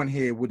everyone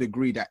here would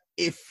agree that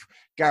if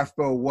Gareth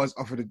Bale was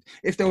offered,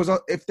 if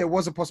there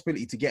was a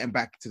possibility to get him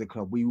back to the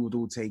club, we would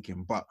all take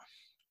him. But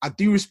I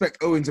do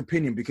respect Owen's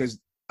opinion because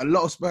a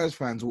lot of Spurs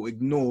fans will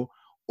ignore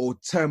or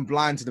turn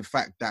blind to the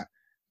fact that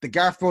the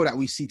Gareth Bale that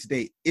we see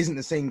today isn't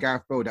the same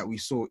Gareth Bale that we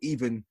saw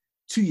even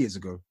 2 years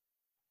ago,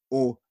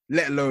 or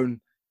let alone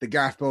the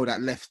Gareth Bale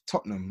that left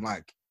Tottenham.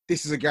 Like,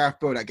 this is a Gareth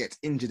Bale that gets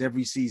injured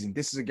every season.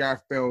 This is a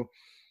Gareth Bale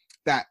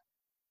that,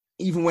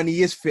 even when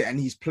he is fit and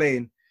he's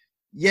playing,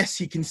 yes,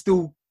 he can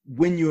still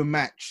win you a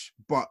match,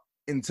 but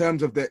in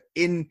terms of the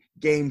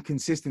in-game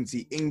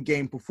consistency,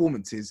 in-game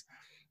performances,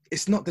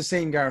 it's not the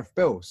same Gareth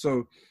Bale.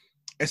 So,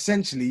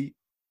 essentially,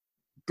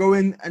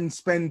 going and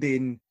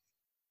spending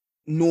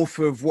north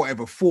of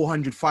whatever,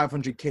 400,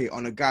 500k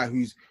on a guy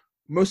who's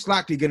most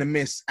likely going to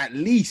miss at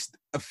least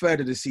a third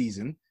of the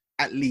season,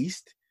 at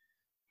least,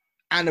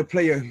 and a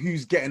player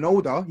who's getting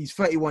older, he's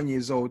 31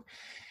 years old.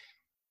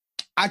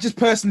 I just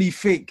personally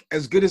think,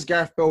 as good as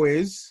Gareth Bale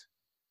is,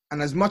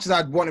 and as much as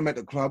I'd want him at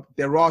the club,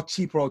 there are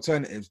cheaper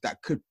alternatives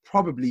that could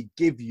probably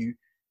give you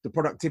the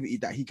productivity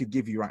that he could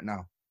give you right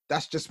now.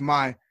 that's just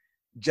my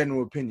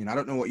general opinion. I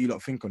don't know what you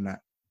lot think on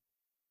that.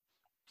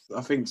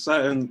 I think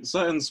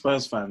certain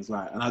Spurs fans,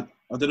 like, and I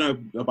don't know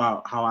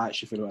about how I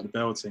actually feel about the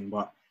Bale thing,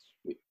 but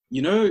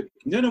you know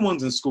the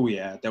ones in school,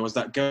 yeah, there was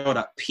that girl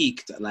that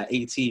peaked at like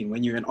 18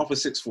 when you're in upper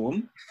sixth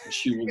form.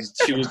 She was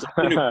the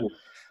pinnacle,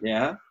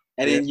 yeah.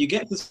 And then you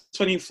get to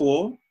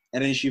 24,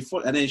 and then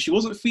she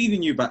wasn't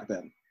feeding you back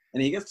then. And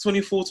then you get to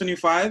 24,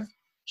 25,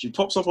 she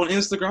pops up on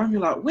Instagram.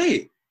 You're like,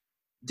 wait,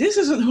 this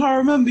isn't who I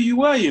remember you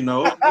were. You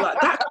know, like,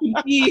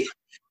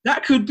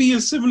 that could be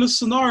a similar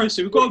scenario.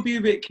 So we've got to be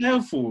a bit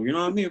careful. You know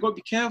what I mean? We've got to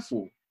be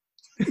careful.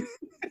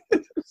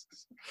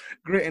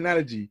 Great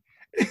analogy.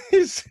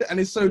 And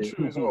it's so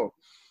true as well.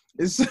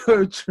 It's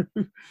so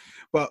true.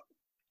 But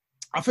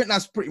I think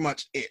that's pretty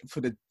much it for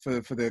the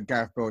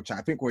Gareth Bale chat.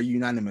 I think we're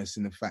unanimous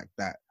in the fact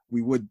that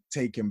we would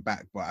take him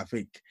back, but I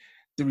think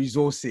the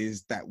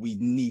resources that we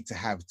need to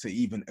have to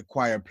even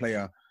acquire a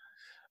player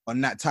on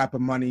that type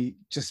of money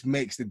just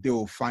makes the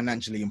deal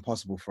financially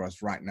impossible for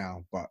us right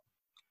now. But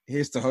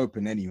here's to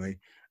hoping anyway.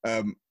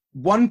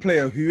 One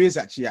player who is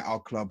actually at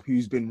our club,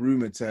 who's been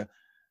rumoured to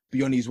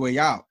be on his way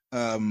out,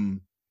 Tanguy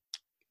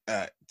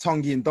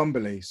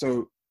Ndombele.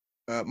 So,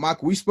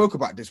 Michael, we spoke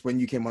about this when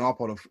you came on our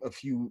pod a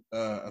few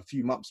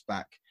months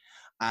back,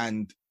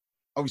 and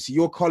obviously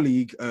your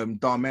colleague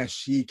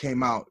Dharmesh, he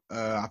came out.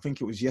 I think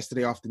it was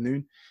yesterday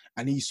afternoon,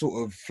 and he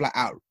sort of flat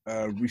out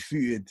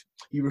refuted.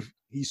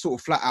 He sort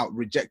of flat out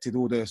rejected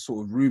all the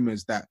sort of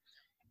rumours that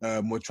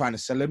were trying to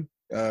sell him.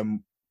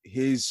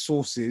 His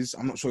sources,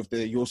 I'm not sure if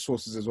they're your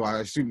sources as well. I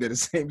assume they're the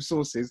same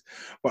sources,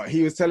 but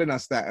he was telling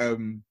us that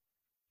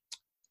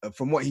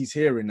from what he's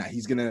hearing, that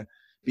he's gonna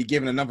be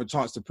given another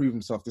chance to prove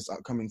himself this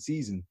upcoming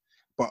season.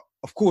 But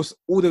of course,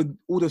 all the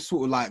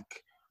sort of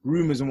like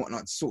rumours and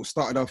whatnot sort of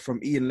started off from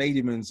Ian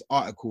Ladyman's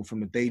article from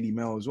the Daily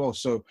Mail as well.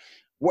 So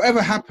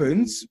whatever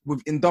happens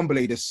with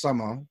Ndombele this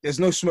summer, there's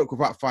no smoke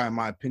without fire, in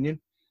my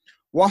opinion.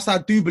 Whilst I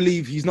do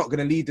believe he's not going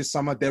to lead this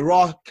summer, there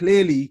are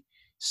clearly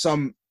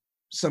some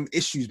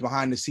issues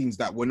behind the scenes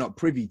that we're not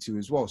privy to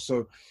as well.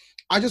 So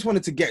I just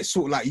wanted to get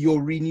sort of like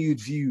your renewed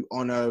view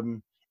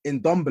on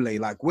Ndombele.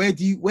 Like, where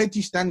do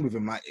you stand with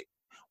him? Like,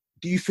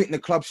 do you think the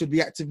club should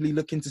be actively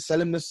looking to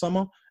sell him this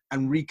summer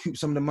and recoup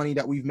some of the money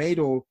that we've made,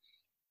 or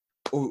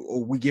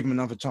we give him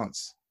another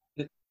chance?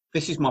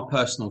 This is my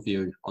personal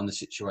view on the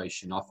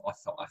situation. I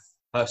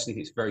personally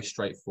think it's very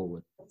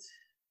straightforward.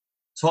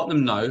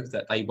 Tottenham know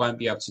that they won't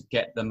be able to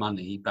get the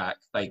money back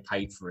they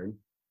paid for him.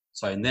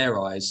 So in their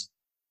eyes,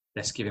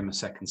 let's give him a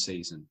second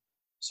season.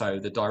 So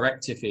the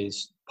directive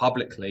is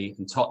publicly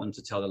from Tottenham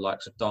to tell the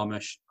likes of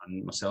Dharmesh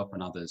and myself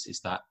and others is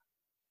that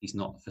he's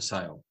not for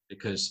sale,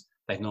 because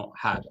they've not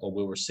had or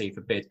will receive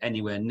a bid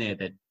anywhere near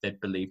that they'd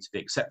believe to be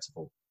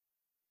acceptable.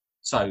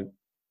 So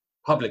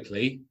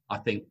publicly, I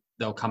think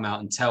they'll come out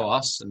and tell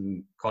us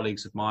and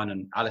colleagues of mine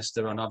and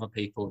Alistair and other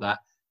people that,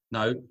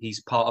 no,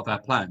 he's part of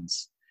our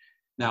plans.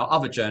 Now,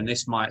 other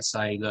journalists might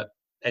say that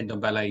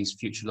Ndombele's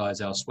future lies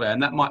elsewhere,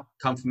 and that might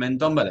come from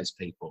Ndombele's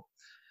people.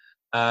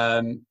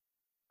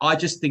 I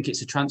just think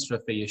it's a transfer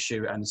fee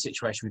issue, and the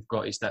situation we've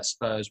got is that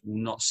Spurs will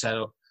not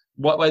sell.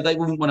 They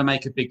wouldn't want to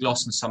make a big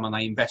loss on someone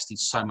they invested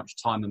so much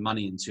time and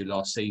money into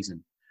last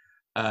season.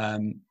 I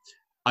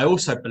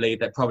also believe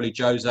that probably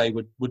Jose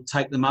would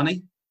take the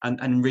money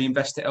and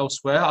reinvest it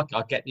elsewhere. I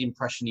get the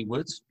impression he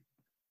would.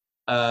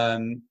 I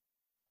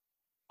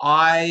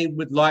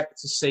would like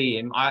to see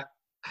him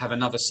have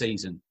another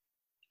season.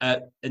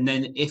 And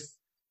then if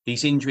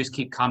these injuries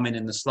keep coming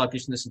and the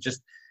sluggishness, and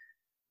just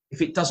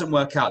if it doesn't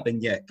work out, then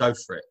yeah, go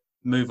for it.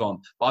 Move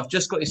on. But I've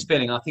just got this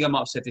feeling, I think I might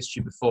have said this to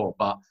you before,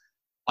 but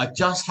I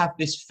just have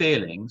this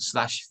feeling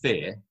 /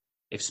 fear,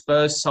 if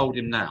Spurs sold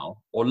him now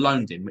or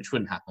loaned him, which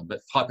wouldn't happen,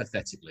 but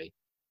hypothetically,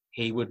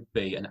 he would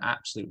be an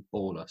absolute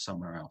baller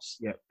somewhere else.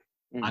 Yep.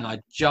 And I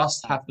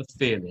just have the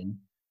feeling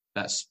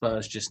that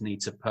Spurs just need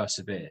to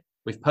persevere.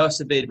 We've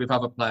persevered with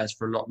other players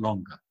for a lot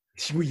longer.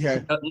 We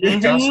have.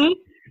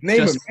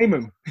 Name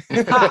him.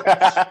 Well,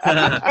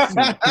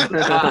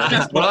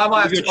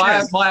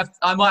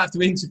 I might have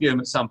to interview him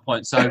at some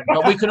point. So,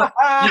 but we can.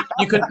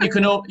 You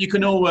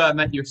can all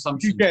make your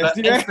assumptions. But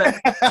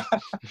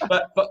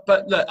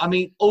look, I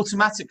mean,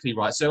 automatically,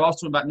 right? So I was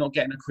talking about not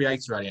getting a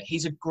creator earlier.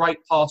 He's a great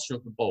passer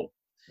of the ball.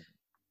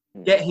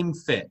 Get him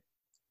fit.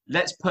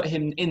 Let's put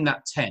him in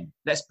that 10.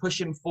 Let's push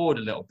him forward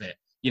a little bit.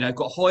 You know,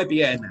 got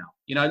Højbjerg now.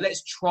 You know,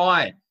 let's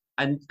try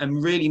and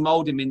really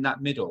mould him in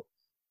that middle.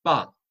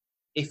 But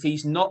if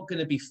he's not going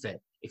to be fit,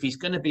 if he's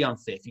going to be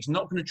unfit, if he's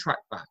not going to track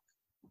back,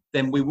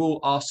 then we will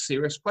ask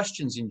serious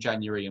questions in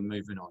January and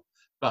moving on.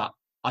 But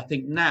I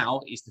think now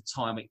is the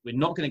time. We're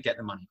not going to get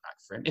the money back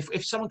for him.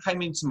 If someone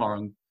came in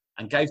tomorrow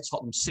and gave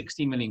Tottenham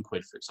 60 million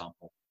quid, for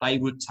example, they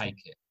would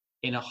take it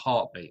in a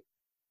heartbeat.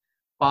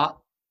 But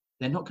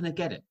they're not going to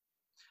get it.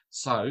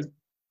 So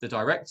the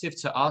directive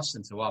to us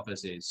and to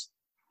others is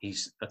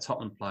he's a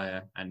Tottenham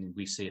player and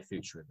we see a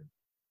future with him.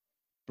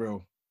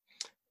 Bro.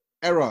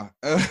 Era,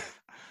 I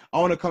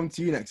want to come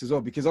to you next as well,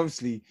 because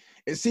obviously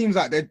it seems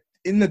like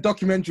in the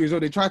documentary as well,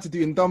 they tried to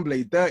do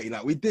Ndombele dirty.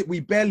 Like we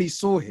barely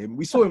saw him.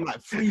 We saw him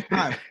like 3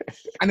 times,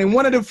 and then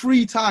one of the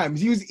 3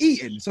 times he was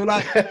eating. So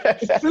like,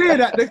 it's clear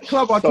that the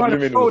club are trying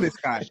to troll this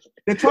guy.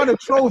 They're trying to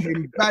troll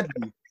him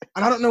badly,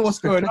 and I don't know what's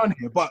going on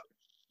here. But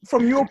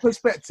from your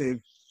perspective,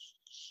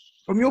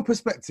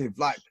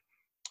 like,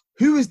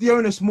 who is the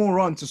onus more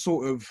on to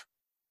sort of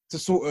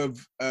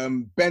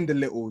bend a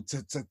little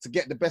to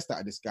get the best out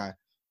of this guy?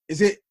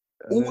 Is it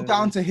all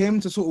down to him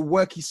to sort of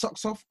work his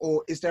socks off,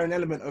 or is there an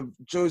element of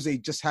Jose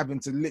just having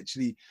to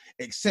literally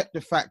accept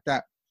the fact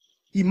that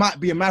he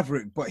might be a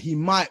maverick, but he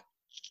might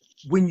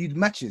win you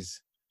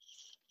matches?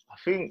 I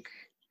think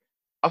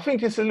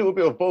it's a little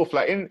bit of both.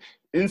 Like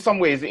in some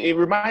ways, it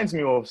reminds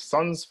me of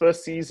Son's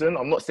first season.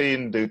 I'm not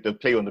saying the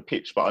play on the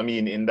pitch, but I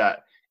mean in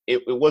that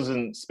it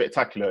wasn't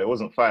spectacular. It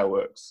wasn't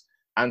fireworks.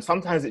 And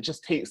sometimes it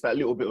just takes that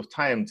little bit of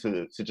time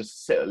to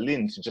just settle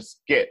in, to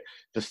just get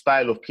the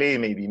style of play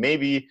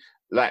maybe.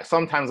 Like,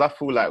 sometimes I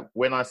feel like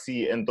when I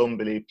see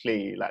Ndombele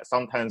play, like,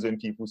 sometimes when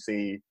people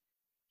say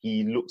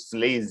he looks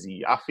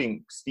lazy, I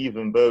think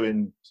Stephen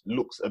Bowen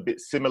looks a bit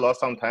similar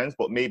sometimes,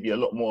 but maybe a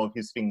lot more of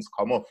his things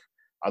come off.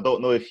 I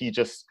don't know if he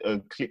just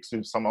clicks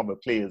with some other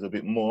players a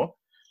bit more.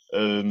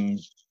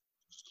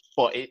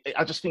 But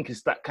I just think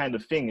it's that kind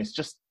of thing. It's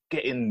just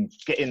getting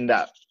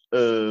that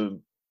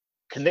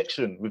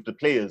connection with the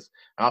players.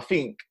 And I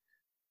think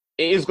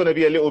it is going to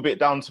be a little bit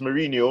down to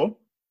Mourinho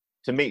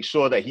to make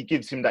sure that he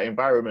gives him that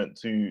environment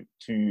to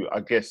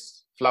I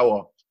guess,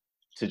 flower,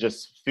 to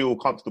just feel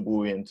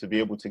comfortable in, to be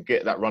able to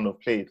get that run of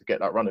play, to get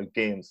that run of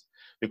games.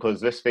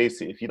 Because let's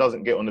face it, if he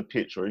doesn't get on the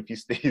pitch, or if he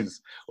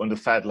stays on the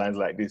sidelines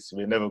like this,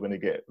 we're never going to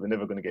get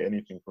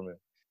anything from him.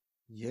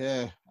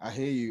 Yeah, I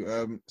hear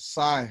you.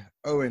 Sai,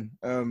 Owen,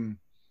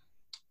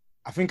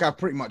 I think I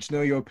pretty much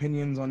know your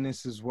opinions on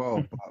this as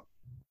well. But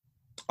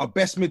our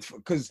best midfield,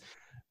 because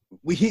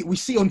we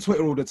see on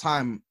Twitter all the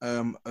time,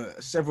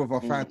 several of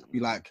our fans will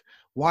be like,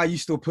 why are you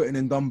still putting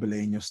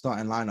Ndombele in your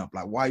starting lineup?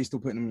 Like, why are you still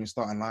putting him in your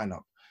starting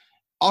lineup?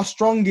 Our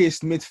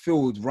strongest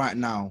midfield right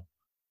now,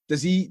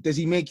 does he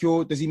make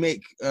one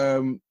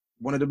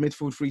of the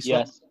midfield 3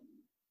 slots?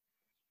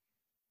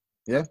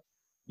 Yes.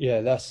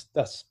 Yeah, that's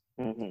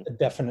a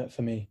definite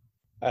for me.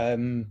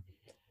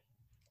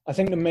 I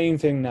think the main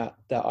thing that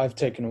I've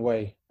taken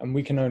away, and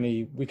we can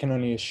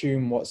only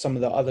assume what some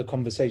of the other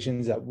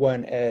conversations that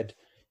weren't aired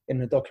in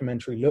the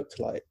documentary looked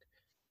like.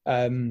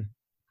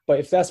 But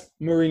if that's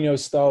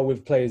Mourinho's style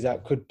with players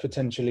that could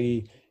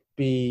potentially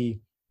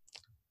be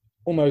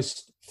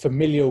almost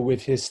familiar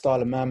with his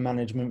style of man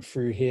management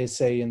through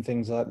hearsay and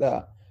things like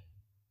that,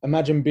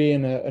 imagine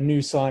being a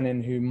new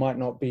signing who might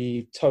not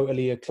be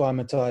totally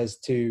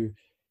acclimatized to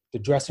the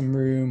dressing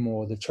room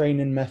or the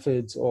training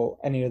methods or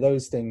any of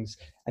those things,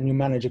 and your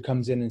manager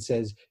comes in and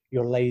says,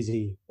 you're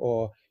lazy,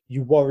 or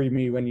you worry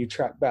me when you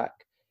track back.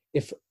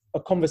 If a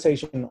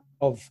conversation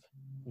of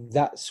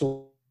that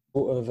sort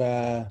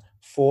of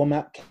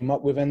format came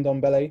up with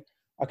Ndombele,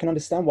 I can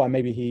understand why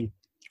maybe he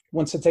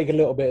wants to take a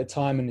little bit of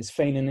time and is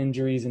feigning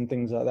injuries and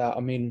things like that.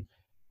 I mean,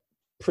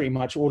 pretty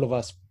much all of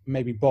us,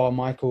 maybe bar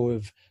Michael,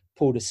 have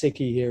pulled a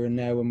sickie here and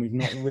there when we've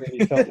not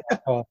really felt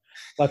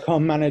like our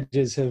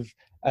managers have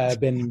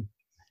been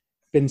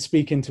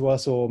speaking to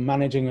us or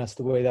managing us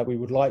the way that we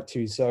would like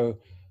to. So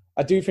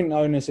I do think the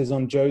onus is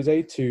on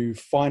Jose to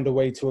find a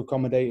way to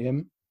accommodate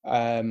him.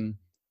 I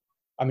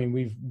mean,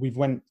 we've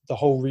went the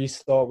whole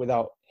restart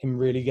without him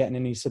really getting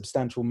any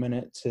substantial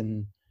minutes,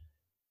 and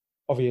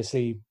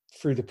obviously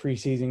through the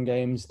preseason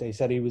games they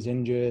said he was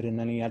injured, and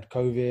then he had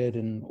COVID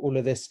and all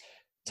of this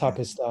type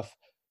of stuff.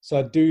 So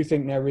I do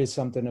think there is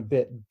something a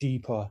bit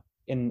deeper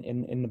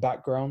in the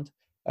background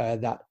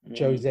that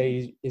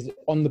Jose is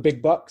on the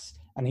big bucks,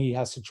 and he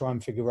has to try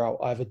and figure out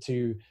either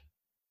to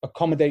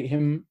accommodate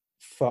him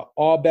for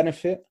our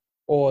benefit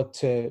or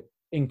to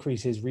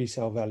increase his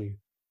resale value.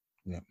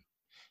 Yeah.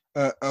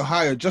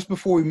 Ohio, just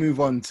before we move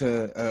on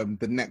to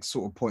the next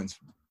sort of points,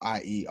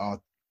 i.e.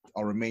 our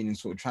remaining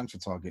sort of transfer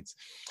targets,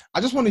 I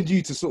just wanted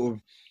you to sort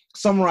of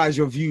summarize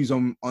your views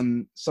on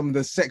some of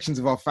the sections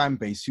of our fan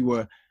base who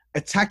were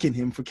attacking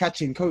him for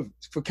catching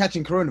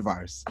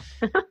coronavirus.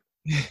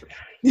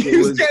 He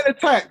was getting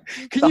attacked.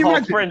 Can you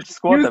imagine? French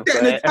squad he was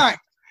getting attacked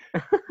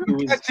for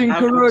catching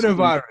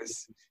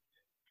coronavirus.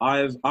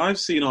 I've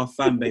seen our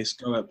fan base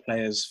go at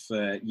players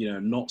for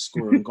not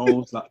scoring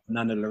goals like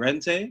Fernando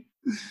Llorente.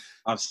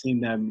 I've seen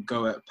them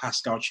go at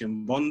Pascal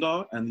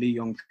Chimbonda and Lee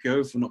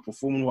Yong-kyo for not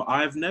performing well.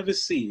 I've never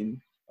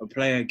seen a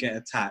player get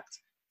attacked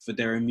for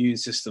their immune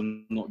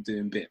system not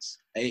doing bits.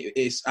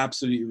 It's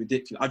absolutely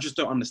ridiculous. I just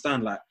don't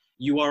understand. Like,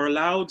 you are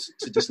allowed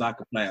to dislike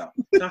a player.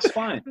 That's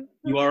fine.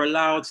 You are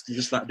allowed to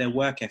dislike their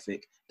work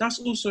ethic. That's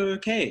also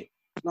okay.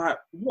 Like,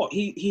 what?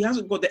 He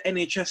hasn't got the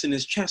NHS in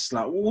his chest.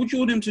 Like, what do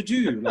you want him to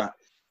do? Like,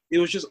 it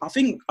was just, I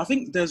think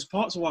there's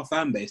parts of our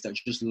fan base that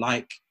just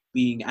like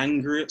being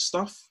angry at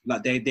stuff.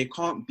 Like, they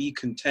can't be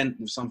content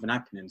with something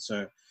happening.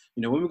 So,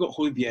 when we got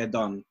Højbjerg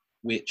done,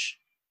 which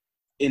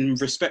in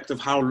respect of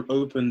how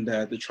open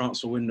the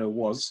transfer window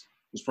was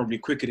probably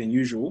quicker than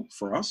usual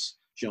for us.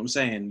 Do you know what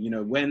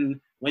I'm saying?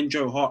 When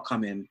Joe Hart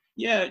come in,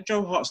 yeah,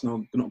 Joe Hart's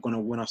not going to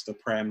win us the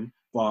Prem,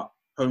 but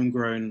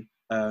homegrown,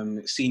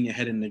 senior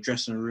head in the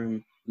dressing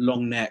room,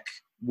 long neck,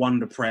 won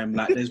the Prem.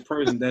 Like, there's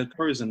pros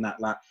in that.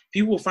 Like,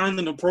 people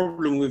finding a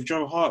problem with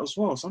Joe Hart as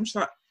well. So I'm just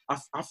like,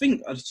 I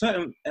think a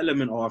certain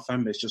element of our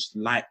fan base just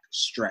like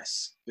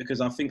stress, because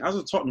I think as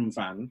a Tottenham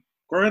fan,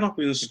 growing up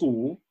in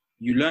school,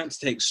 you learn to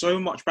take so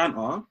much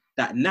banter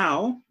that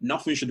now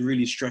nothing should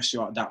really stress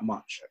you out that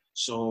much.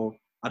 So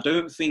I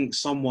don't think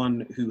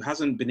someone who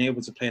hasn't been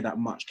able to play that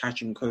much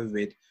catching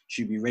COVID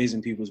should be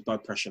raising people's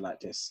blood pressure like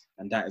this.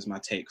 And that is my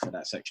take for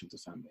that section of the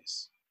fan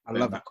base. I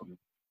love it.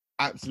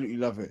 Absolutely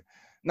love it.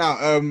 Now,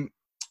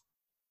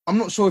 I'm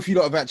not sure if you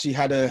lot have actually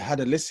had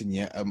a listen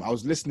yet. I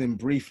was listening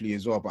briefly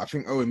as well, but I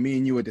think Owen, me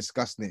and you were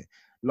discussing it.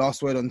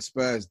 Last word on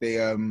Spurs, they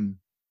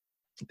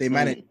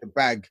managed the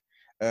bag,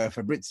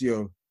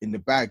 Fabrizio in the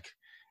bag,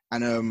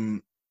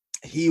 and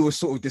he was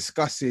sort of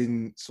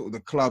discussing sort of the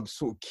club's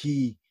sort of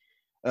key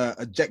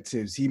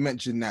objectives. He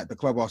mentioned that the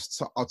club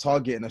are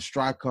targeting a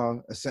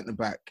striker, a centre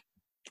back,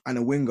 and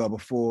a winger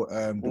before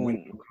the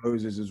window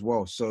closes as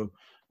well. So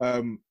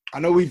I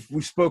know we've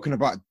spoken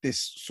about this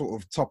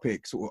sort of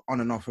topic sort of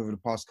on and off over the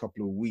past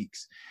couple of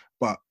weeks,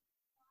 but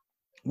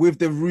with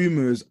the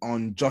rumours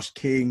on Josh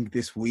King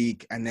this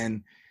week, and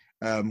then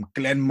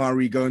Glenn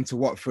Murray going to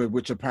Watford,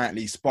 which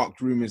apparently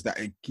sparked rumours that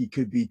he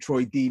could be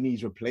Troy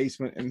Deeney's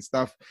replacement and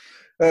stuff.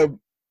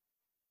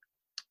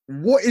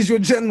 What is your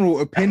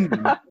general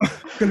opinion?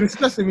 Because it's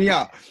stressing me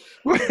out.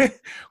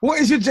 What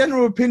is your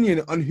general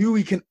opinion on who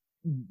we can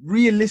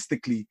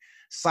realistically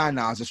sign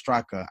now as a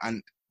striker?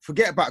 And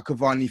forget about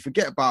Cavani,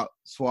 forget about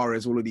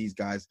Suarez, all of these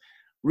guys.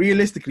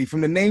 Realistically,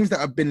 from the names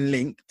that have been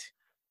linked,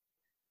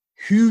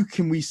 who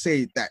can we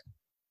say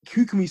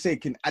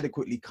can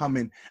adequately come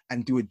in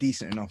and do a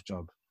decent enough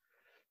job?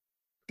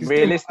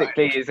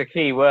 Realistically is a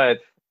key word.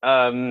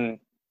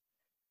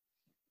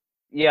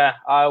 Yeah,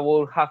 I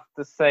will have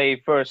to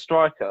say for a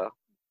striker,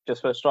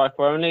 just for a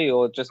striker only,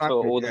 or just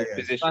for all the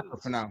positions? Striker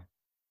for now.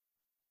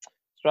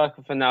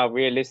 Striker for now.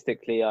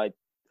 Realistically, I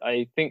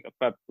think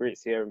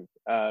Fabrizio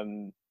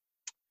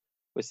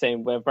was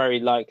saying we're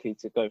very likely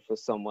to go for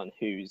someone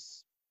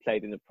who's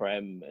played in the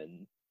Prem,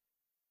 and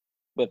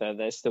whether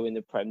they're still in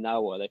the Prem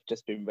now or they've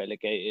just been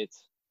relegated.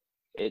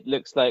 It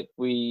looks like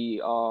we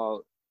are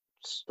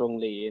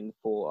strongly in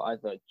for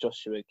either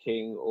Joshua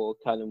King or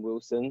Callum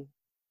Wilson.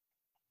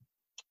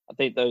 I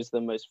think those are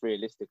the most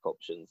realistic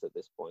options at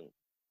this point.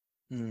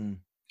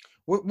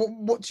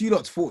 What's you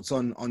lot's thoughts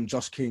on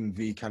Josh King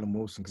v Callum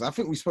Wilson? Because I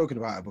think we've spoken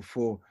about it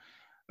before,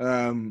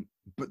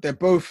 but they're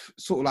both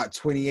sort of like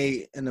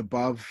 28 and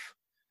above.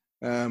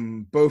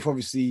 Both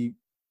obviously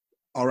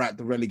are at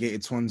the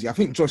relegated Swansea. I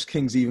think Josh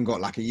King's even got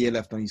like a year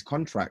left on his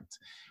contract.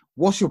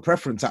 What's your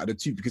preference out of the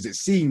two? Because it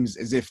seems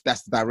as if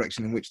that's the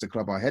direction in which the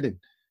club are heading.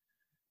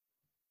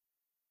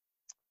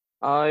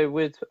 I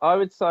would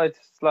side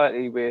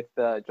slightly with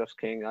Josh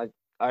King.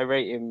 I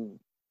rate him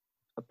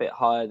a bit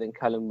higher than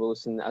Callum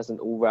Wilson as an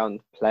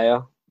all-round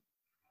player.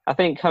 I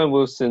think Callum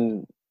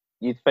Wilson,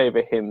 you'd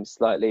favour him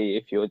slightly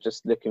if you're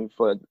just looking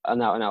for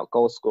an out-and-out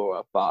goal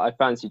scorer. But I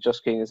fancy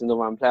Josh King as an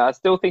all-round player. I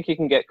still think he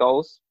can get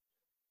goals,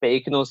 but he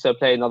can also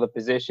play in other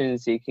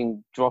positions. He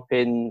can drop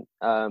in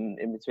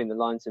between the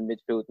lines in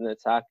midfield and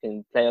attack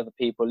and play other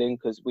people in,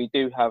 because we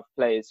do have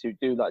players who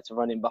do like to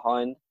run in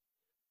behind.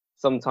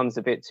 Sometimes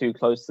a bit too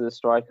close to the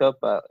striker,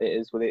 but it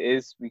is what it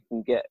is. We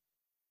can get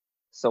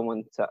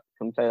someone that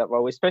can play that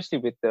role, especially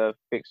with the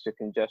fixture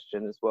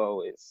congestion as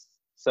well. It's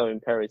so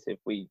imperative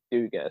we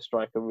do get a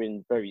striker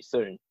in very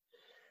soon.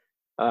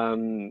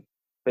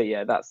 But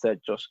yeah, that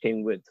said, Josh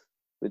King would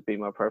be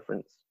my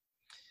preference.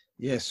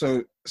 Yeah,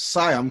 so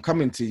Sai, I'm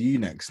coming to you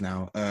next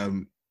now.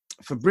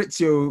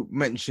 Fabrizio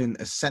mentioned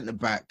a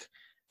centre-back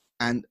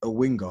and a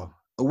winger.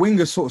 A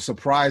winger sort of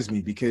surprised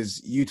me,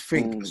 because you'd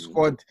think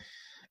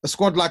a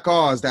squad like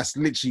ours that's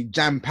literally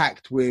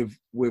jam-packed with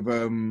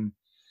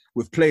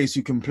players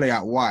who can play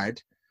out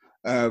wide.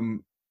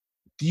 Do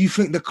you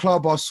think the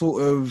club are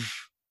sort of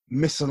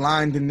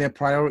misaligned in their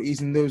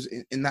priorities in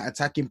that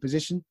attacking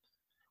position?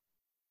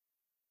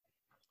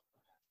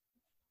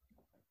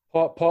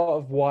 Part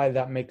of why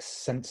that makes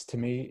sense to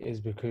me is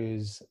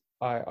because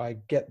I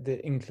get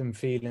the inkling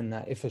feeling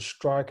that if a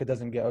striker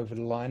doesn't get over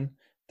the line,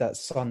 that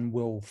Son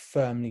will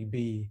firmly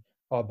be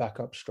our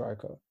backup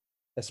striker,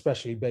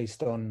 especially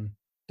based on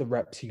the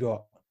reps he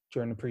got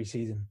during the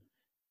pre-season.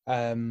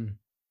 I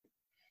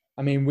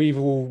mean, we've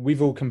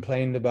all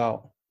complained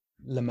about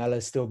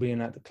Lamela still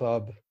being at the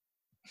club,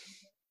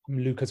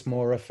 Lucas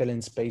Moura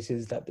filling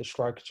spaces that the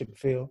striker should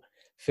fill.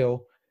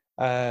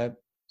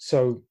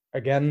 So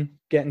again,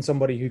 getting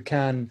somebody who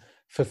can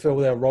fulfill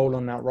their role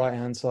on that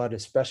right-hand side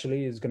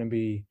especially is going to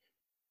be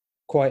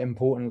quite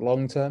important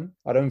long-term.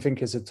 I don't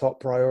think it's a top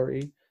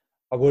priority.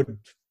 I would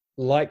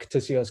like to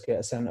see us get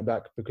a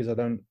centre-back, because I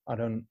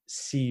don't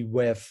see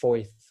where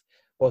Foyth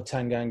or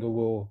Tanganga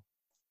will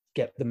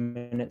get the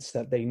minutes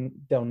that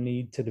they'll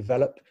need to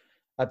develop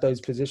at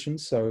those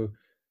positions. So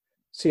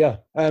yeah,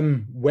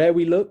 where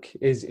we look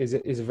is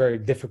a very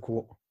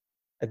difficult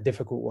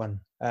one.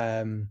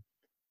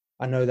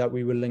 I know that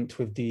we were linked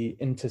with the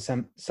Inter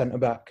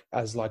centre-back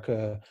as like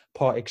a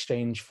part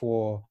exchange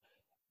for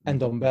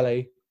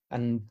Ndombele,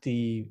 and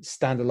the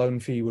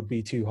standalone fee would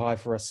be too high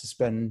for us to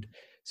spend.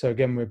 So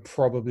again, we're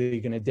probably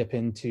going to dip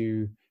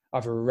into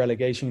either a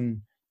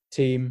relegation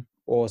team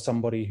or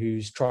somebody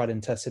who's tried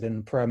and tested in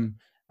the Prem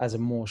as a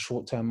more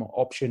short-term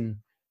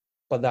option.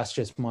 But that's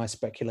just my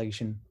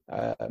speculation.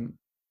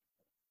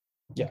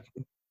 Yeah,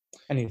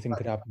 anything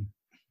could happen.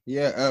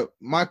 Yeah,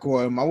 Michael,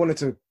 I wanted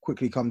to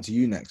quickly come to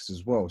you next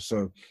as well.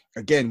 So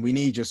again, we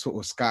need your sort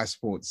of Sky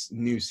Sports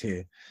news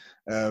here.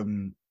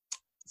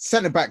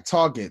 Centre-back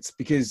targets,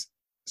 because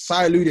Si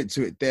alluded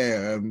to it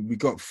there. We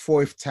got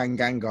Foyth,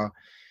 Tanganga,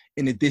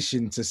 in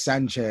addition to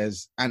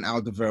Sanchez and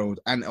Alderweireld,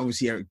 and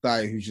obviously Eric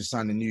Dyer, who recently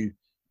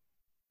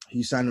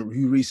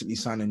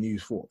signed a new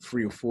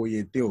 3 or 4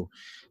 year deal.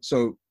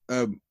 So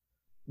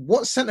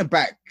what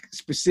centre-back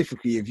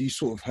specifically have you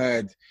sort of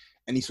heard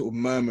any sort of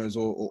murmurs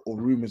or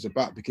rumours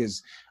about?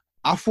 Because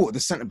I thought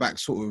the centre-back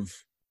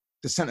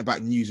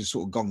news has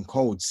sort of gone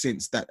cold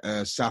since that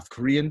South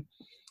Korean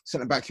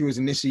centre-back who was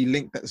initially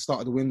linked at the start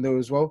of the window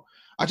as well.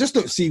 I just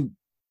don't see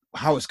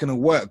how it's going to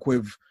work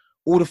with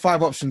all the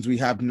 5 options we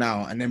have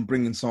now and then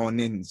bringing someone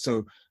in.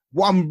 So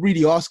what I'm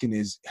really asking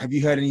is, have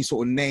you heard any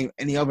sort of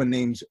any other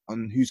names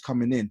on who's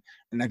coming in?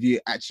 And have you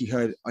actually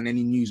heard on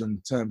any news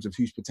on terms of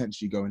who's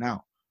potentially going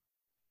out?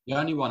 The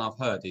only one I've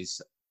heard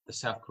is the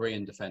South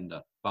Korean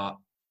defender, but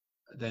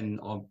then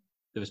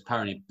there was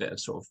apparently a bit of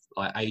sort of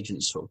like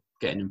agents sort of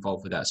getting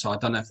involved with that. So I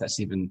don't know if that's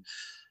even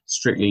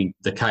strictly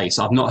the case.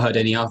 I've not heard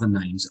any other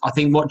names. I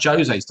think what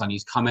Jose's done,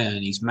 he's come in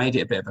and he's made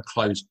it a bit of a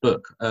closed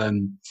book. A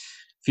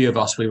few of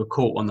us, we were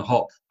caught on the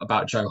hop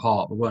about Joe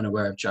Hart. We weren't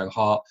aware of Joe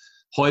Hart.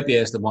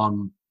 Højbjerg is the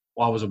one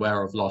I was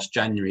aware of last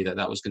January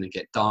that was going to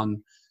get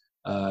done.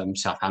 From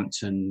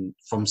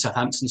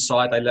Southampton's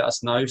side, they let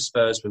us know.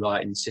 Spurs were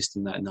like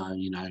insisting that no,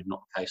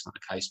 not the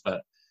case,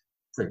 but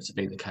proved to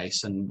be the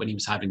case. And when he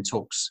was having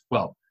talks,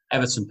 well,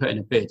 Everton put in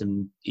a bid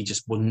and he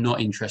just was not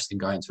interested in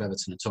going to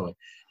Everton at all.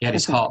 He had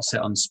his heart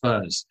set on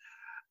Spurs.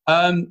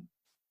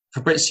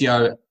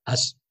 Fabrizio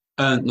has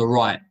earned the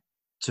right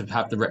to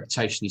have the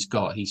reputation he's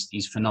got.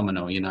 He's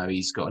phenomenal.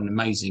 He's got an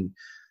amazing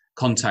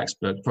contacts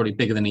book, probably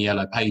bigger than the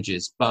Yellow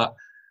Pages. But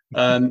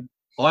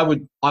I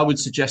would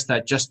suggest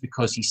that just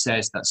because he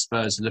says that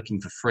Spurs are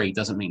looking for 3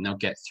 doesn't mean they'll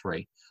get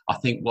 3. I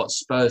think what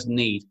Spurs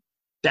need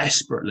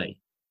desperately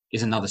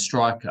is another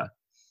striker.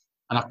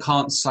 And I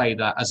can't say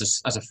that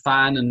as a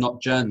fan and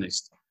not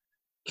journalist,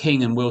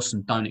 King and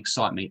Wilson don't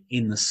excite me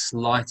in the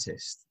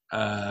slightest.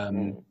 I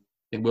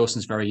think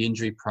Wilson's very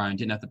injury prone,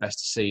 didn't have the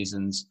best of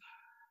seasons.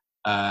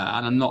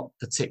 And I'm not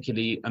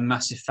particularly a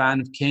massive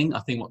fan of King. I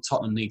think what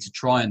Tottenham need to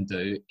try and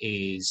do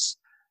is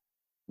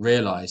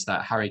realise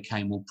that Harry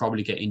Kane will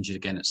probably get injured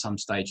again at some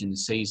stage in the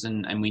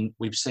season. And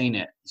we've seen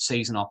it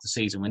season after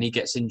season. When he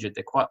gets injured,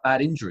 they're quite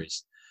bad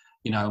injuries.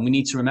 And we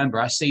need to remember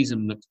our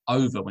season looked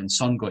over when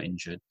Son got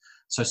injured.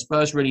 So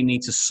Spurs really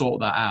need to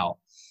sort that out.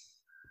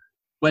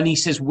 When he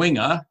says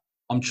winger,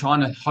 I'm trying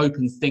to hope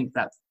and think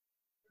that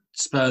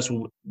Spurs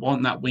will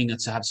want that winger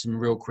to have some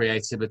real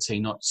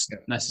creativity, not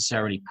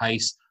necessarily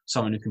pace.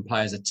 Someone who can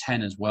play as a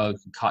 10 as well, who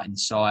can cut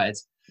inside.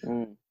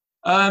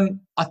 I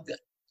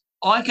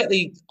get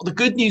the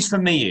good news for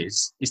me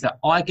is that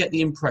I get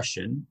the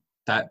impression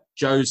that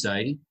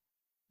Jose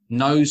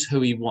knows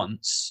who he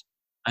wants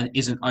and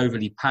isn't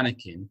overly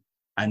panicking,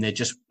 and they're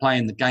just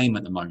playing the game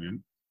at the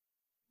moment.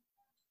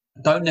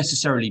 I don't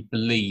necessarily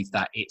believe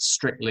that it's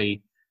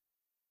strictly,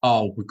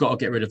 we've got to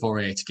get rid of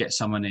Aurier to get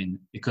someone in,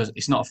 because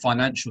it's not a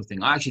financial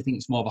thing. I actually think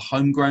it's more of a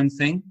homegrown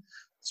thing.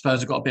 Spurs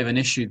have got a bit of an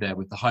issue there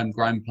with the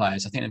homegrown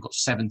players. I think they've got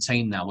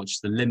 17 now, which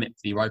is the limit for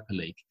the Europa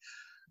League.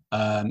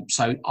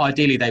 So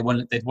ideally, they'd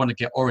want to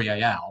get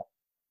Aurier out,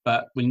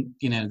 but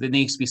there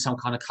needs to be some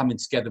kind of coming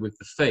together with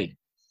the fee.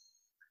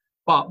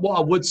 But what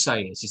I would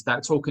say is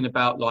that talking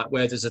about like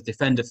where does a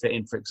defender fit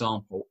in, for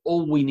example,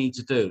 all we need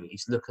to do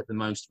is look at the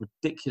most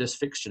ridiculous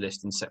fixture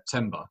list in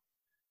September.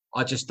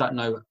 I just don't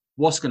know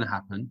what's going to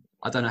happen.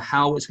 I don't know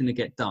how it's going to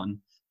get done.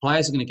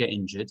 Players are going to get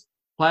injured.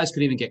 Players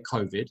could even get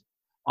COVID.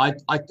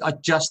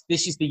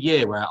 This is the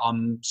year where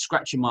I'm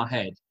scratching my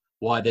head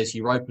why there's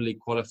Europa League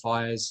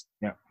qualifiers.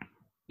 Yeah.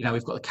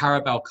 We've got the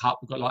Carabao Cup.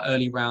 We've got like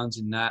early rounds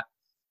in that.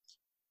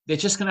 They're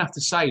just going to have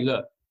to say,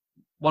 look,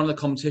 one of the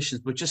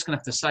competitions, we're just going to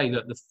have to say,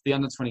 look, the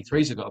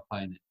under-23s have got to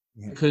play in it.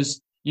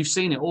 Because you've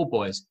seen it all,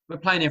 boys. We're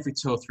playing every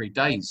 2 or 3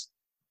 days.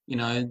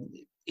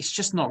 It's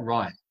just not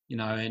right.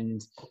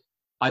 And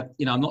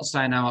I'm not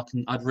saying now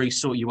I'd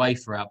re-sort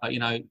UEFA out, but,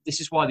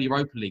 this is why the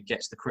Europa League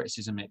gets the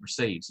criticism it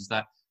receives, is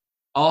that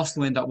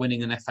Arsenal end up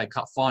winning an FA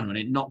Cup final and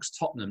it knocks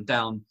Tottenham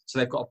down, so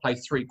they've got to play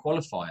 3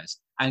 qualifiers.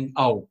 And,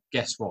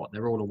 guess what?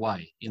 They're all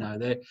away.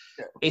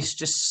 It's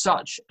just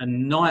such a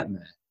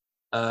nightmare.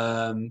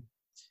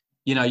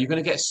 You're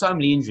going to get so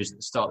many injuries at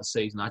the start of the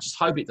season. I just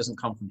hope it doesn't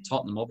come from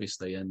Tottenham,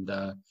 obviously. And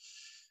I'm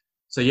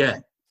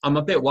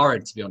a bit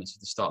worried, to be honest,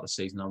 at the start of the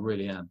season. I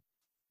really am.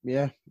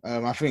 Yeah,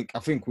 I think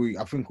we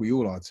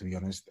all are, to be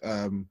honest.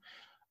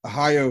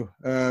 Ohio,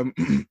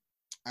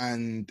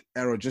 and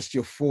Errol, just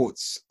your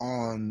thoughts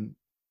on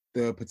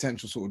the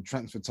potential sort of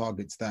transfer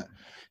targets that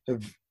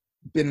have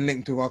been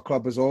linked with our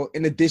club as well,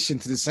 in addition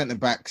to the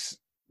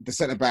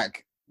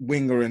centre-back,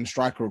 winger and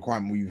striker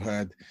requirement we've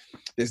heard.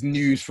 There's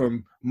news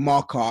from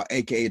Marca,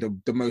 aka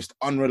the most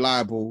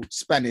unreliable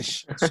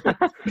Spanish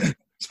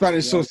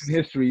source in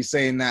history,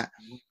 saying that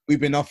we've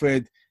been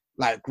offered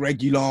like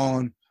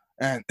Reguilon,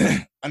 and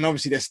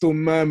obviously there's still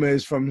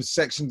murmurs from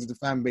sections of the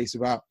fan base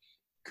about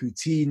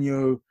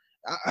Coutinho.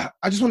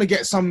 I just want to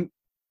get some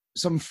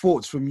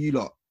thoughts from you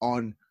lot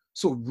on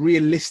sort of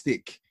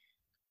realistic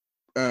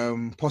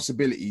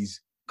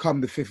possibilities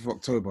come the 5th of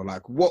October.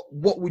 Like, what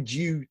would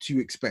you two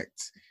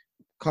expect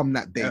come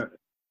that day?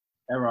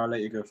 Errol, I'll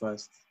let you go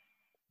first.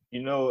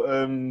 You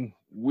know,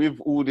 with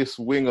all this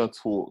winger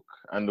talk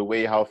and the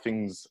way how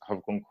things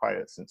have gone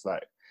quiet since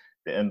like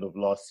the end of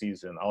last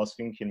season, I was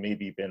thinking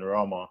maybe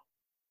Benrahma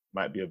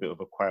might be a bit of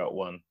a quiet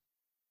one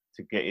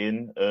to get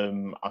in.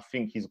 I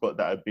think he's got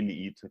that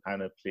ability to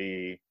kind of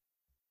play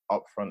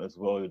up front as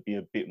well. It would be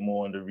a bit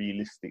more on the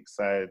realistic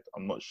side.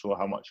 I'm not sure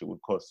how much it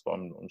would cost, but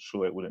I'm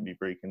sure it wouldn't be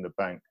breaking the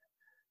bank.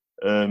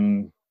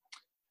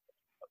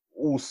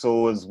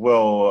 Also as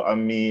well, I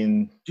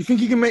mean... Do you think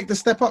he can make the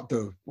step up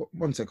though?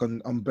 One sec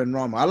on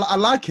Benrahma. I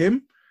like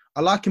him.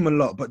 I like him a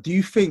lot, but do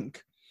you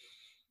think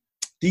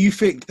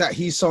that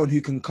he's someone who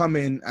can come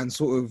in and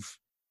sort of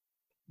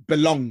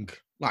belong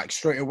like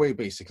straight away,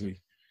 basically?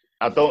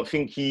 I don't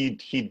think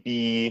he'd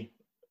be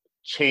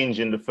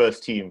changing the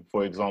first team,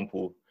 for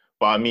example.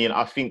 But I mean,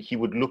 I think he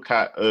would look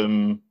at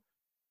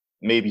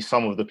maybe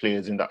some of the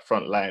players in that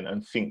front line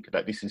and think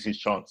that this is his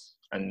chance,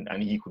 and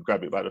he could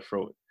grab it by the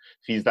throat.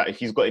 If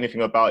he's got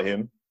anything about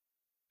him,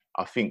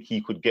 I think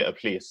he could get a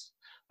place.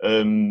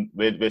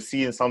 We're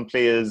seeing some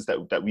players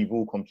that we've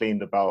all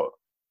complained about.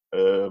 I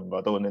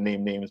don't want to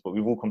name names, but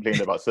we've all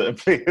complained about certain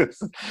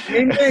players.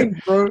 Name names,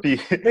 bro.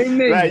 Name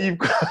names. Like you've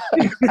got...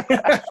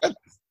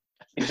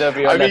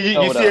 I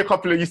mean, you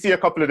see a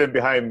couple of them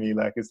behind me,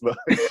 like it's not.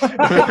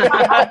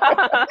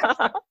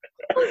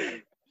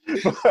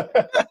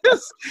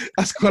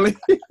 That's quality.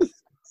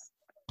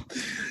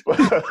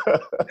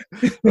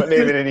 Not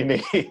naming any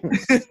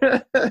names.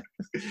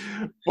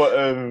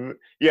 But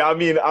yeah, I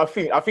mean, I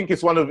think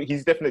it's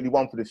he's definitely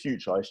one for the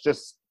future. It's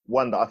just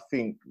one that I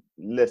think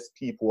less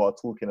people are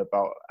talking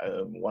about.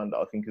 One that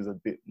I think is a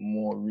bit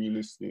more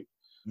realistic.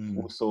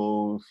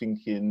 Also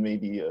thinking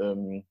maybe.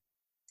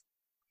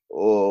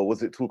 Or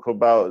was it talk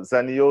about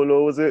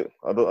Zaniolo, was it?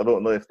 I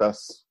don't know if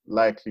that's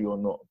likely or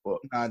not. But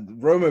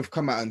Roma have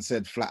come out and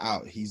said flat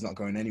out he's not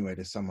going anywhere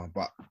this summer.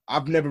 But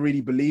I've never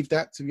really believed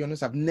that, to be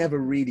honest. I've never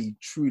really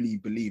truly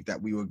believed that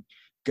we were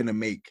going to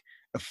make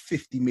a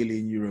 50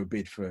 million euro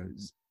bid for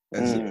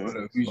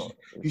Zaniolo,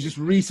 who's just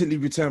recently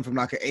returned from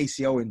like an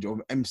ACL injury or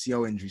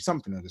MCL injury,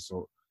 something of the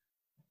sort.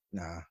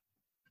 Nah.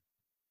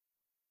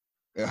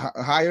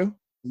 Ohio?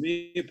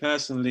 Me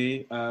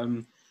personally,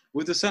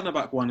 with the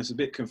centre-back one, it's a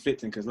bit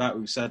conflicting because, like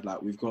we've said, like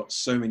we've got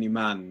so many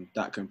men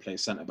that can play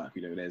centre-back.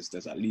 You know, there's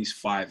at least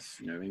 5,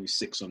 you know, maybe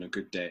 6 on a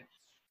good day.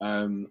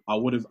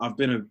 I've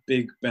been a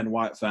big Ben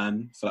White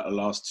fan for like the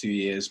last 2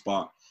 years,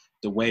 but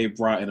the way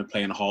Brighton are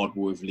playing hardball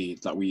with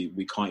Leeds, like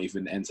we can't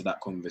even enter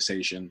that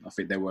conversation. I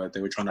think they were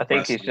trying to. I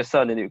think he's just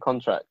signed a new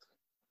contract.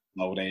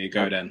 Oh, there you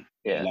go then.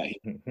 Yeah,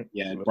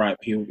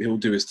 Brighton. He'll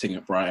do his thing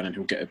at Brighton and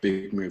he'll get a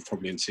big move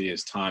probably in 2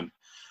 years' time.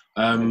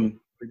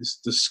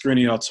 The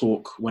Skriniar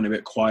talk went a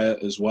bit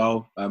quiet as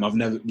well. I've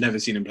never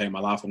seen him play in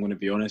my life, I'm going to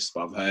be honest,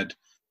 but I've heard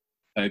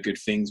good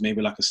things.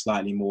 Maybe like a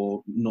slightly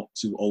more, not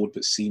too old,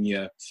 but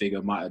senior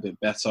figure might have been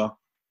better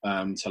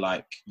to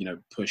like, you know,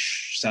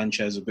 push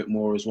Sanchez a bit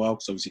more as well,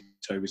 because obviously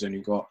Toby's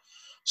only got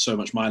so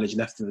much mileage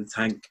left in the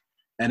tank.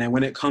 And then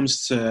when it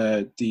comes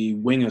to the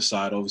winger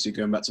side, obviously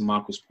going back to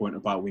Michael's point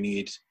about we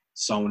need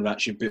someone with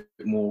actually a bit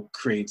more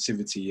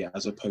creativity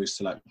as opposed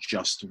to like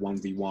just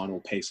 1v1 or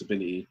pace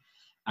ability.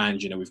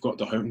 And, you know, we've got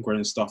the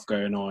homegrown stuff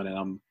going on, and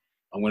I'm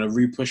going to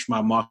re-push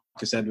my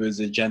Marcus Edwards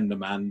agenda,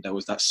 man. There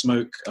was that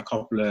smoke a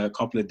couple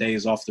of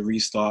days after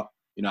restart.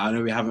 You know, I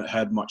know we haven't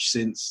heard much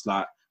since.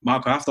 Like,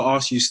 Mark, I have to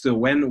ask you still,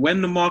 when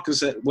the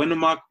Marcus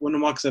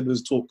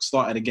Edwards talk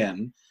started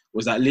again,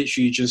 was that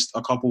literally just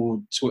a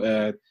couple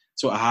Twitter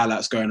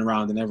highlights going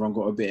around and everyone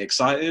got a bit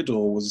excited,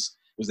 or was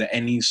there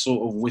any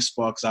sort of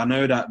whisper? Because I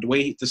know that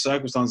the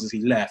circumstances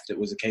he left, it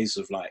was a case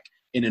of like,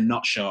 in a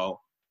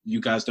nutshell, you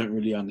guys don't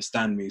really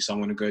understand me, so I'm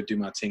going to go do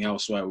my thing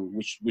elsewhere,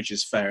 which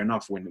is fair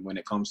enough when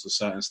it comes to a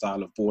certain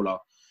style of baller.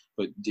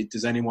 But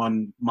does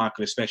anyone,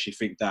 Michael especially,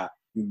 think that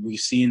we've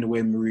seen the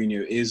way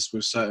Mourinho is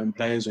with certain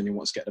players when he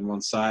wants to get them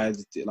on side?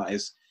 Like,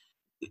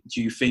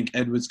 do you think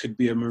Edwards could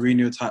be a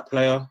Mourinho type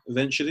player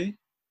eventually?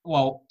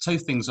 Well, 2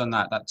 things on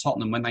that. That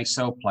Tottenham, when they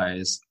sell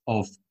players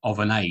of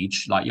an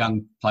age, like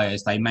young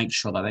players, they make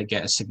sure that they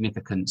get a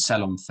significant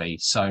sell-on fee.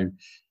 So,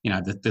 you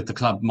know, the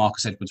club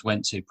Marcus Edwards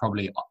went to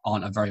probably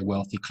aren't a very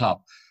wealthy club.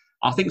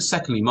 I think,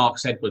 secondly,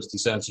 Marcus Edwards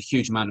deserves a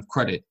huge amount of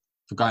credit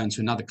for going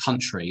to another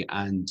country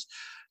and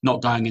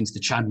not going into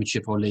the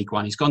Championship or League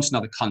One. He's gone to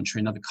another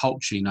country, another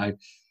culture.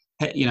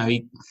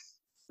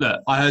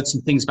 look, I heard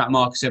some things about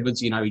Marcus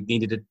Edwards. He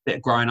needed a bit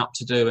of growing up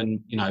to do, and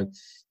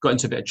got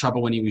into a bit of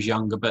trouble when he was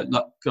younger. But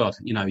look, God,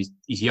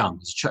 he's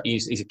young.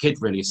 He's a kid,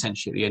 really.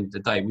 Essentially, at the end of the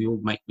day, we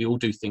all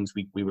do things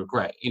we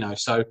regret.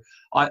 So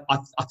I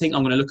think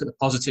I'm going to look at the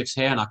positives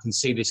here, and I can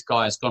see this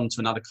guy has gone to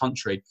another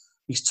country.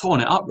 He's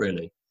torn it up,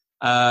 really.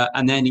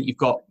 And then you've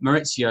got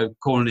Maurizio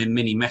calling him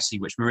Mini Messi,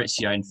 which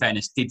Maurizio, in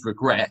fairness, did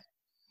regret.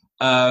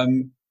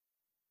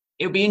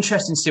 It'll be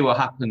interesting to see what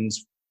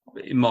happens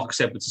in Marcus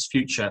Edwards'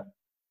 future.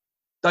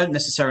 Don't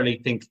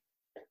necessarily think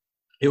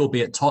it will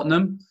be at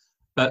Tottenham,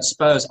 but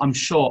Spurs, I'm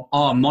sure,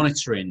 are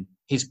monitoring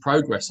his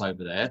progress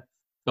over there.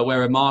 But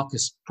where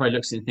Marcus probably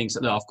looks and thinks,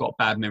 look, I've got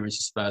bad memories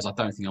of Spurs, I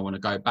don't think I want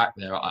to go back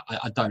there.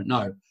 I don't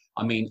know.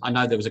 I mean, I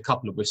know there was a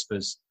couple of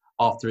whispers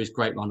after his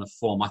great run of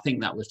form. I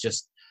think that was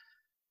just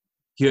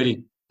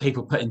purely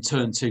people putting 2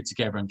 and 2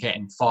 together and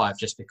getting 5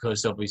 just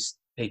because obviously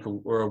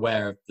people were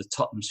aware of the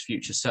Tottenham's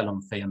future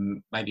sell-on fee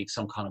and maybe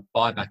some kind of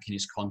buyback in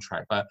his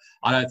contract. But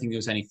I don't think there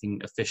was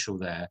anything official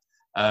there.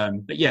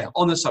 But yeah,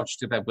 on the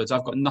subject of Edwards,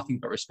 I've got nothing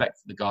but respect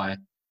for the guy.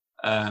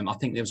 I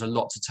think there was a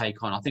lot to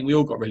take on. I think we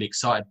all got really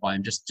excited by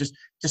him just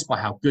by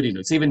how good he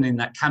looks. Even in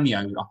that cameo,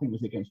 I think it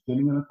was against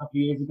Gillingham a couple of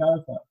years ago.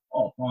 I thought,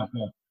 oh my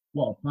God,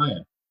 what a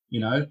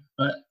player,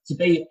 But to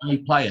be a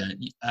player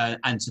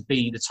and to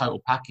be the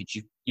total package,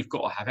 you've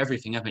got to have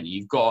everything, haven't you?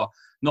 You've got to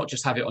not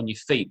just have it on your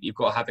feet, but you've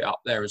got to have it up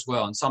there as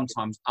well. And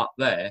sometimes up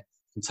there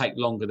can take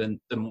longer than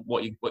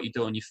what you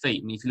do on your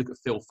feet. I mean, if you look at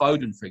Phil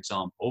Foden, for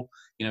example,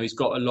 he's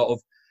got a lot of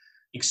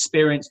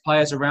experienced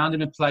players around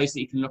him, a place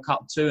that you can look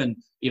up to. And,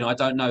 I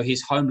don't know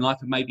his home life,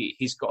 and maybe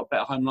he's got a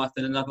better home life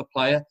than another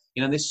player.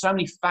 There's so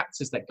many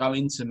factors that go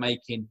into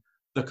making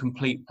the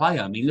complete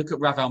player. I mean, look at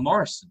Ravel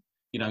Morrison.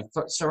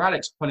 Sir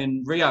Alex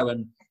pulling Rio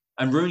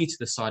and Rooney to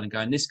the side and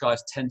going, this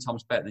guy's 10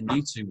 times better than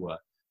you two were.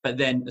 But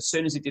then as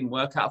soon as it didn't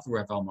work out for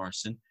Ravel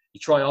Morrison, you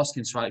try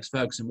asking Sir Alex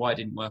Ferguson why it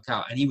didn't work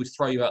out, and he would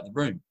throw you out the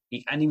room.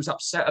 And he was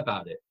upset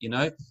about it,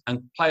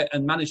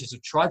 And managers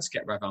have tried to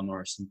get Ravel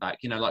Morrison back,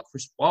 like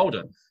Chris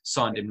Wilder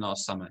signed him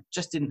last summer. It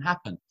just didn't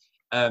happen.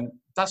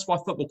 That's why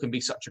football can be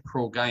such a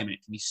cruel game.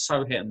 It can be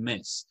so hit and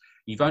miss.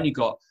 You've only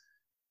got,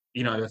 a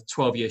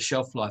 12-year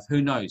shelf life.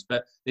 Who knows?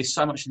 But there's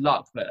so much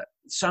luck. But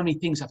so many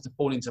things have to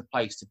fall into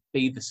place to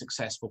be the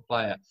successful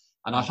player.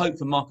 And I hope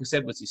for Marcus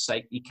Edwards'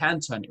 sake, he can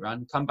turn it around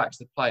and come back to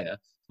the player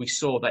we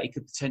saw that he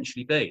could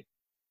potentially be.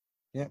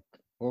 Yeah,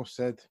 well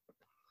said.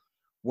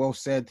 Well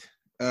said.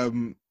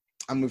 And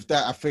with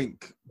that, I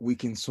think we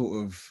can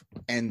sort of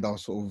end our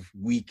sort of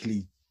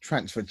weekly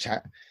transfer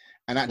chat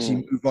and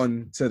actually move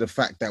on to the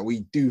fact that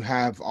we do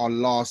have our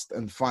last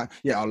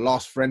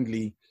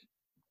friendly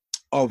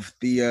of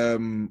the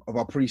of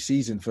our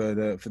pre-season for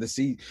the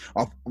season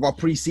of our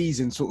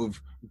pre-season sort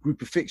of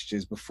group of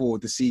fixtures before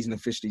the season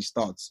officially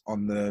starts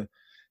on the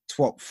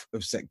 12th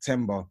of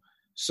September.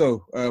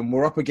 So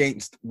we're up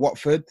against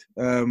Watford.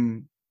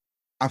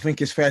 I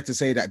think it's fair to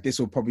say that this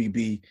will probably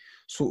be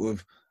sort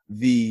of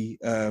the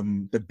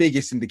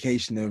biggest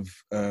indication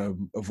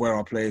of where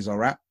our players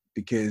are at,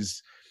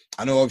 because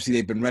I know obviously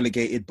they've been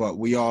relegated, but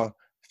we are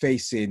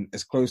facing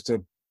as close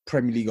to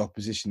Premier League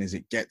opposition as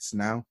it gets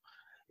now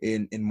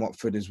in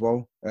Watford as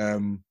well.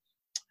 I'm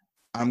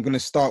going to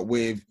start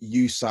with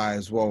you, Sai,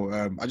 as well.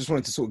 I just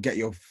wanted to sort of get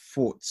your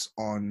thoughts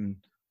on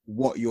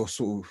what you're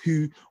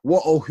who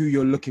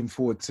you're looking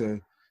forward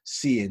to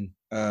seeing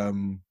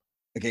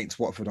against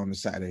Watford on the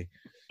Saturday.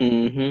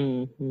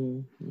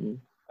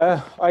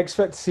 I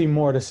expect to see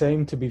more of the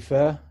same, to be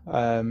fair,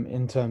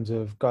 in terms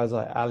of guys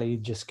like Ali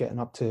just getting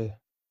up to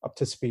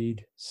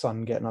speed,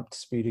 Son getting up to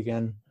speed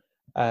again.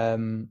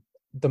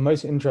 The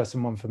most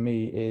interesting one for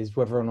me is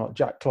whether or not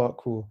Jack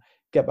Clarke will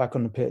get back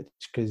on the pitch,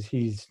 because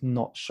he's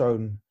not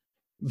shown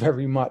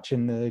very much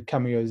in the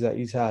cameos that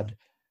he's had.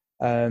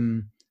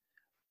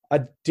 I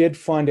did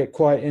find it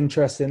quite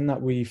interesting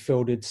that we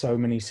fielded so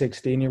many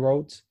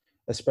 16-year-olds,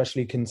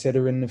 especially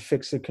considering the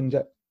fixture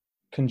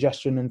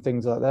congestion and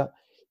things like that.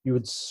 You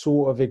would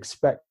sort of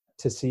expect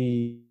to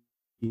see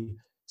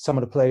some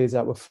of the players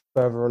that were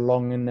further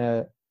along in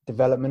their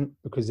development,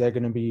 because they're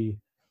going to be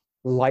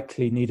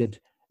likely needed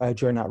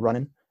during that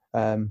running.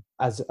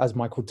 As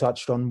Michael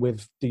touched on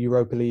with the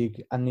Europa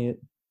League and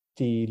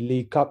the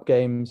League Cup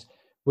games,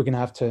 we're going to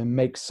have to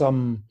make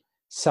some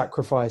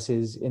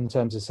sacrifices in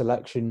terms of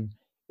selection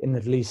in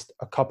at least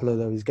a couple of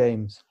those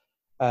games.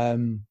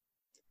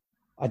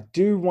 I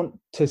do want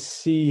to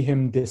see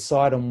him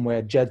decide on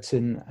where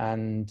Jedson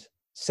and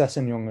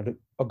Sessegnon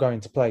are going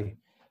to play.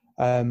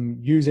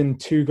 Using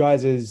two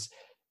guys as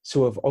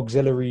sort of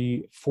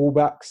auxiliary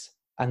fullbacks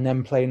and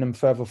then playing them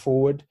further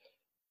forward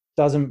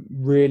doesn't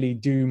really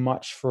do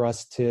much for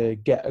us to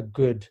get a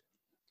good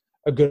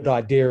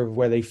idea of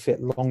where they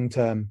fit long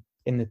term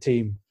in the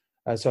team.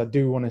 So I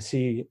do want to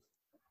see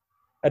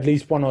at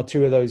least one or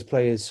two of those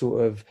players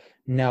sort of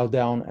nail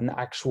down an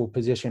actual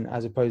position,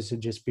 as opposed to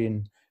just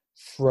being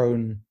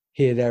thrown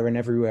here, there, and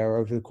everywhere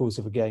over the course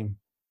of a game.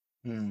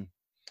 I'm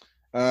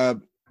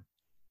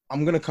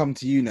going to come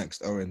to you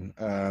next, Owen.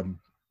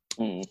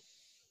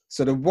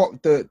 So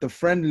the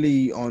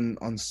friendly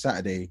on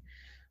Saturday,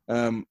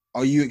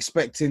 Are you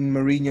expecting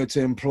Mourinho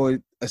to employ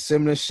a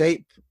similar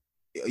shape?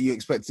 Are you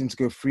expecting him to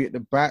go free at the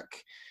back?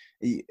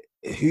 Who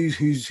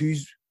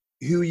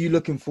are you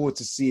looking forward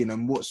to seeing,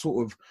 and what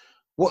sort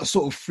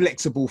of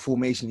flexible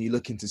formation are you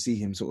looking to see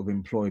him sort of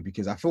employ?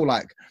 Because I feel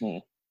like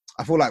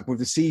with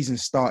the season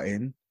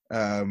starting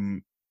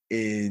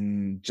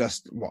in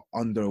just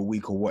under a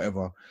week or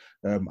whatever,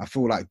 I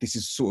feel like this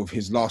is sort of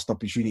his last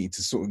opportunity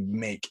to sort of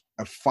make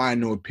a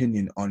final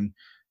opinion on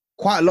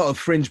quite a lot of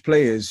fringe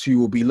players who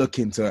will be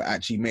looking to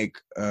actually make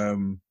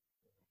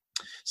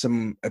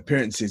some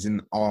appearances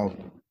in our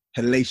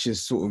hellacious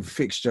sort of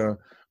fixture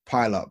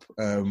pile-up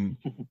the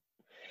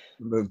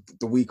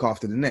week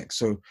after the next.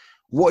 So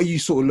what are you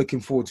sort of looking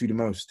forward to the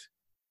most?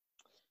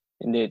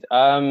 Indeed.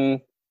 I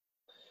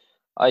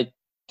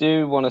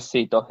do want to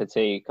see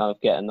Doherty kind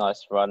of get a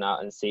nice run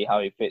out and see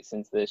how he fits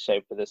into the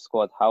shape of the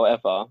squad.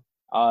 However,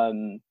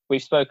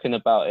 we've spoken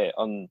about it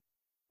on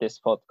this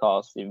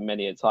podcast even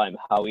many a time,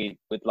 how we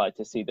would like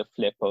to see the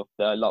flip of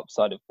the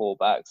lopsided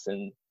fullbacks,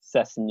 and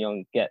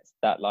Sessegnon gets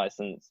that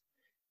license.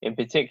 In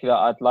particular,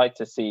 I'd like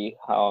to see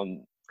how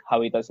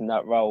he does in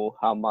that role,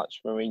 how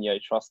much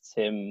Mourinho trusts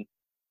him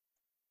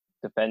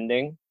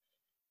defending.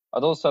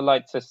 I'd also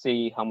like to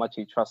see how much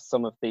he trusts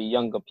some of the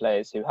younger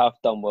players who have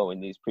done well in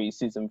these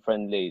pre-season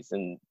friendlies,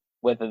 and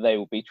whether they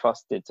will be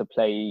trusted to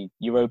play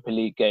Europa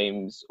League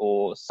games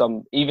or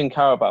some even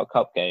Carabao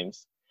Cup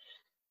games.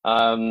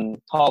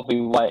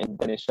 Harvey White and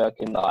Dennis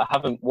Shirkin, I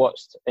haven't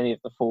watched any of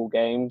the full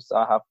games,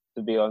 I have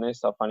to be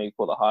honest. I've only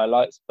caught the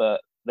highlights,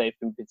 but they've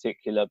in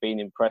particular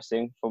been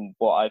impressing from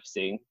what I've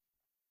seen.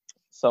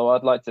 So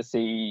I'd like to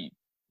see,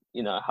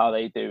 how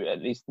they do,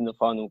 at least in the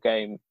final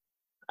game,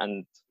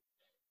 and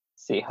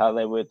see how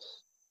they would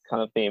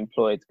kind of be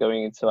employed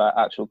going into our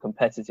actual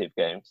competitive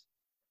games.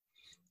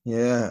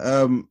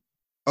 Yeah.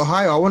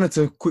 Ohio, I wanted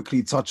to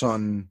quickly touch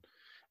on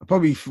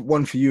probably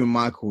one for you and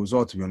Michael as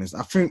well, to be honest.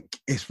 I think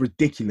it's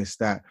ridiculous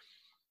that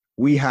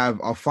we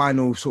have our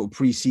final sort of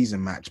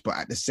pre-season match, but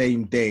at the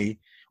same day,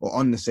 or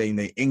on the same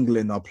day,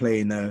 England are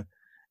playing a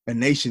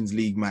Nations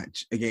League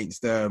match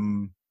against, I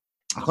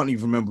can't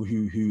even remember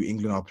who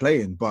England are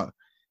playing, but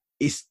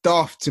it's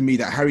daft to me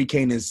that Harry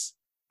Kane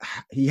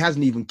he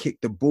hasn't even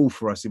kicked the ball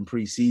for us in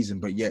pre-season,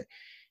 but yet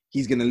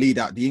he's going to lead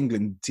out the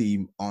England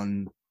team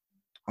on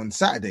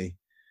Saturday.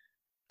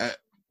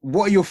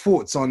 What are your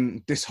thoughts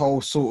on this whole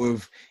sort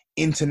of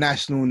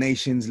international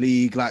Nations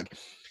League? Like,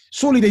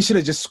 surely they should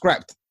have just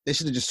scrapped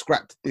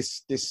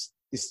this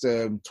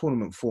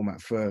tournament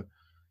format for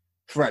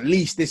at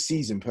least this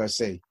season per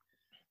se.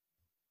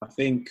 I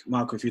think,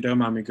 Marco, if you don't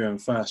mind me going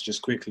first,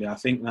 just quickly, I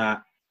think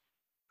that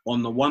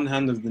on the one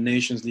hand of the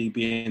Nations League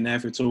being there,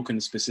 if we're talking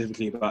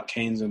specifically about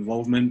Kane's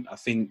involvement, I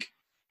think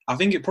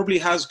it probably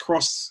has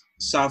crossed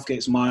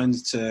Southgate's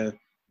mind to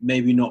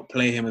maybe not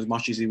play him as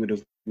much as he would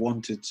have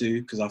wanted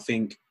to, because I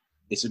think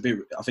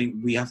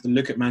we have to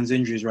look at man's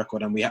injuries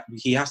record, and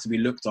he has to be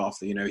looked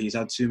after. He's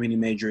had too many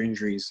major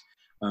injuries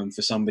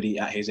for somebody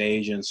at his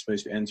age and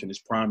supposed to be entering his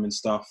prime and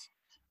stuff.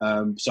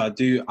 So I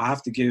think I'm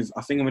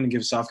going to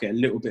give Southgate a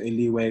little bit of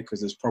leeway,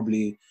 because there's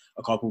probably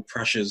a couple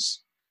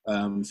pressures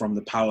from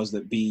the powers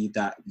that be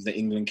that the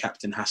England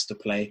captain has to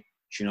play.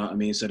 Do you know what I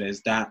mean? So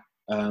there's that.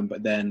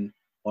 But then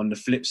on the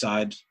flip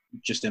side,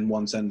 just in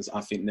one sentence,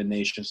 I think the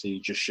Nations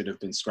League just should have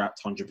been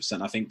scrapped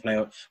 100%. I think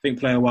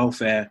player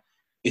welfare,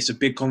 it's a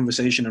big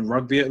conversation in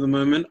rugby at the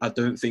moment. I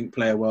don't think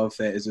player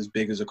welfare is as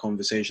big as a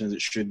conversation as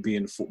it should be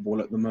in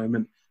football at the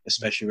moment,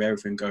 especially with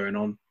everything going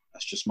on.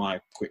 That's just my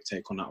quick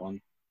take on that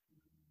one.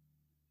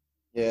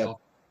 Yeah,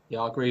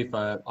 I agree with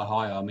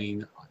Ahaya. I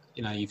mean,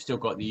 you've still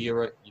got the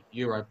Euro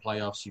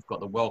playoffs, you've got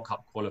the World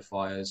Cup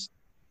qualifiers.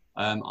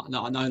 I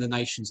know the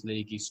Nations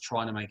League is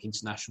trying to make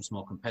internationals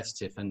more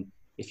competitive, and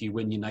if you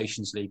win your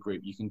Nations League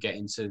group, you can get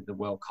into the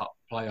World Cup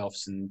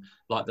playoffs, and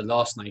like the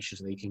last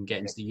Nations League, you can get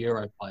into the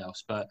Euro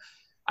playoffs. But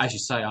as you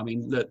say, I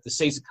mean, look, the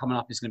season coming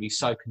up is going to be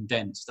so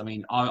condensed. I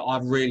mean, I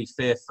really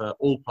fear for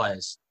all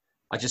players.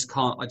 There's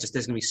going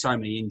to be so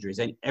many injuries.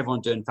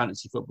 Everyone doing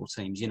fantasy football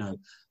teams, there's going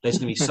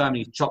to be so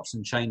many chops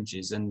and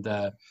changes. And,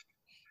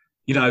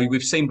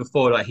 we've seen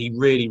before that he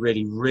really,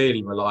 really,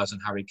 really relies on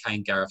Harry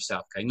Kane, Gareth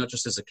Southgate, not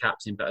just as a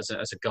captain, but as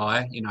a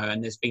guy,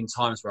 and there's been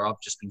times where I've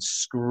just been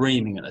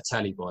screaming at the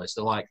telly boys.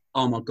 They're like,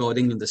 oh my God,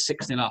 England are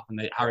 6-0 up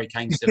and Harry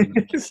Kane's still in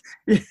the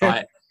game.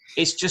 Like,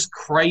 it's just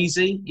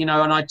crazy,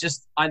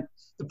 and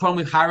the problem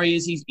with Harry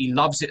is he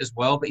loves it as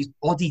well, but his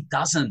body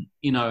doesn't,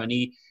 and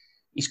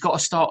he's got to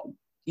start,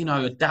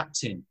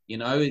 adapting,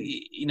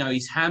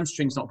 his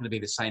hamstring's not going to be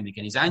the same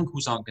again. His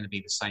ankles aren't going to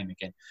be the same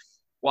again.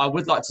 What I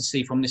would like to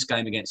see from this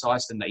game against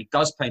Iceland, that he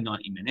does play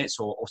 90 minutes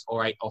or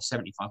 8 or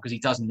 75, because he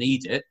does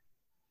need it.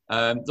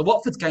 The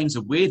Watford game's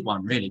a weird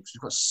one, really, because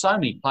we've got so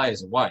many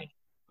players away.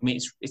 I mean,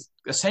 it's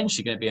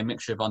essentially going to be a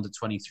mixture of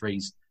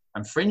under-23s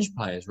and fringe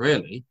players,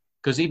 really,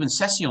 because even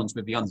Session's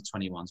with the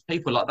under-21s.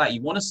 People like that,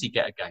 you want to see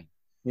get a game.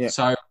 Yeah.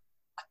 So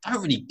I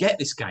don't really get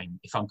this game,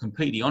 if I'm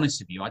completely honest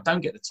with you. I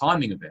don't get the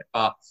timing of it,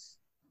 but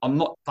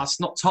that's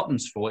not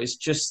Tottenham's fault. It's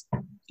just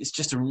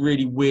a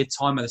really weird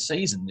time of the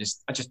season.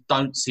 I just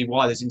don't see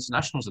why there's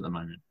internationals at the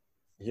moment.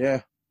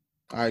 Yeah,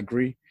 I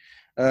agree.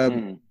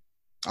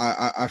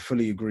 I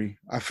fully agree.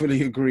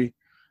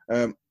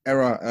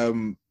 Era,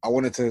 I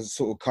wanted to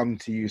sort of come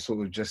to you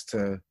sort of just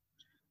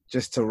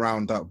to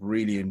round up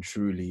really and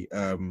truly.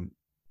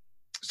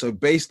 So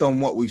based on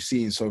what we've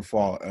seen so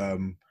far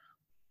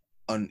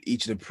on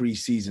each of the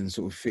pre-season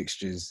sort of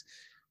fixtures,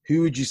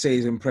 who would you say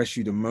has impressed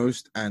you the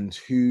most, and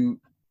who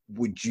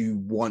would you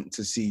want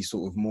to see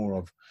sort of more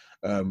of,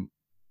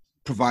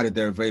 provided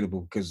they're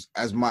available? Because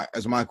as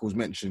Michael's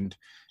mentioned,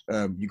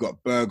 you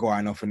got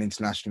Bergwijn off on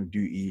international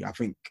duty. I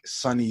think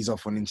Sonny's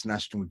off on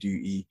international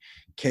duty.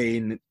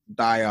 Kane,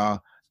 Dyer,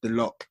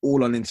 Delop,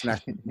 all on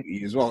international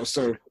duty as well.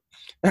 So,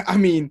 I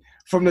mean,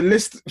 from the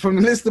list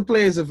of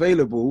players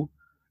available,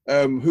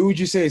 who would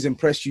you say has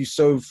impressed you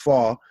so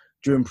far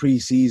during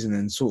pre-season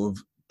and sort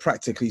of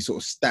practically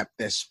sort of stamped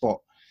their spot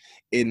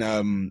in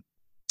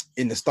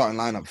the starting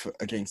lineup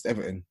against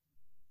Everton?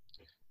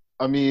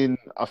 I mean,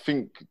 I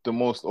think the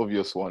most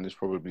obvious one is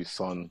probably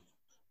Son.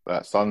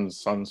 Like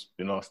Son's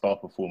been our star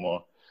performer.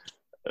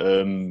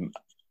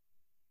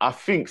 I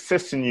think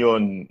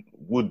Sessegnon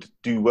would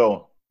do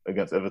well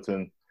against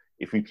Everton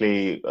if we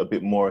play a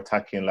bit more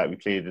attacking, like we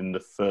played in the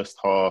first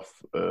half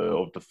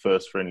of the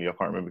first friendly. I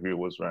can't remember who it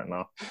was right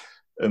now.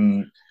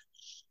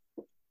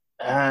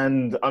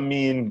 And I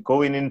mean,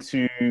 going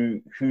into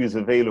who is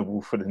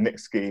available for the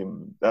next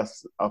game, I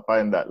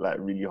find that like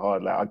really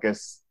hard. Like I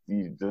guess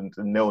the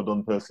nailed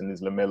on person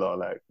is Lamela.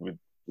 Like we're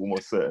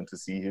almost certain to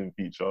see him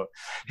feature.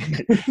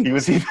 he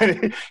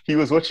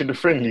was watching the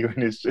friendly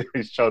when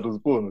his child was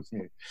born,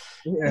 wasn't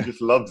he? Yeah. He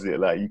just loves it.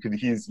 Like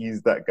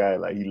he's that guy.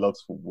 Like he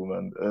loves football,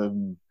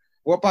 man.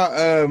 What about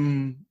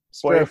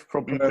Spurs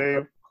probably play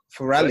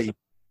for Ali?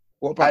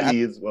 What about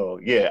Ali as well?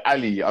 Yeah,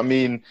 Ali. I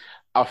mean,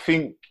 I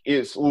think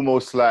it's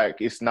almost like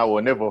it's now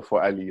or never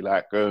for Ali.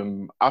 Like,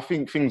 I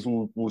think things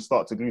will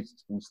start to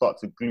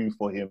glue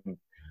for him.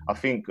 I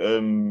think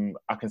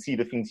I can see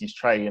the things he's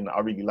trying. I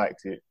really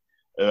liked it.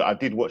 I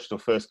did watch the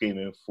first game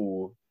in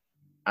full,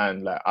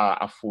 and like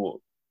I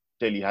thought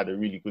Dele had a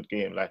really good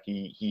game. Like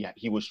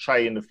he was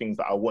trying the things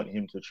that I want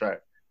him to try.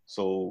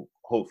 So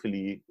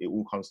hopefully it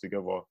all comes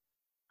together,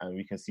 and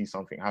we can see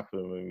something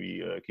happen when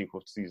we kick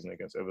off the season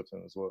against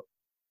Everton as well.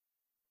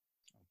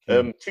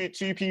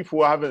 Two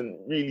people I haven't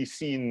really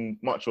seen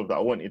much of that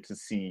I wanted to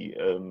see,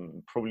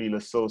 probably Lo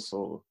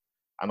Celso,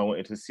 and I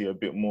wanted to see a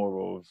bit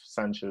more of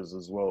Sanchez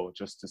as well,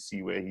 just to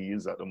see where he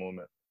is at the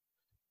moment.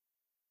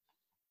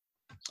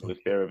 So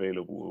if they're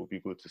available, it will be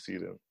good to see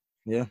them.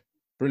 Yeah,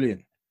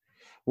 brilliant.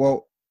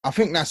 Well, I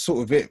think that's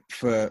sort of it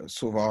for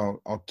sort of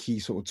our key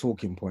sort of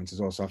talking points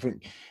as well. So I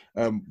think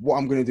what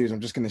I'm going to do is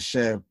I'm just going to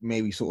share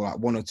maybe sort of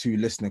like one or two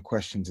listener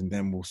questions, and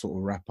then we'll sort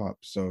of wrap up.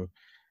 So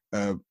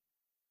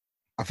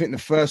I think the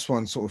first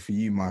one sort of for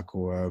you,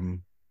 Michael,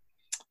 I'm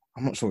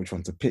not sure which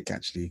one to pick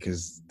actually,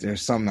 because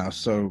there's some that are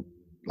so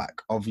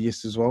like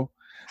obvious as well.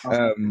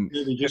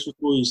 Just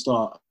before you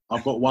start,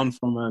 I've got one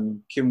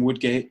from Kim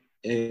Woodgate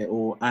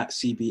or at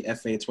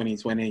CBFA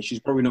 2020. She's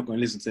probably not going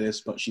to listen to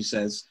this, but she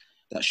says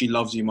that she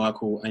loves you,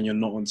 Michael, and you're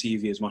not on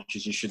TV as much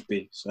as you should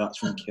be. So that's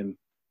from Kim.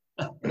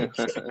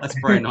 That's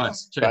very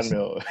nice.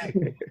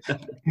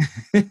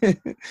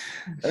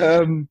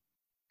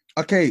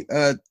 Okay.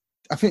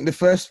 I think the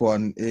first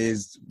one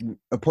is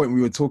a point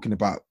we were talking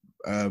about,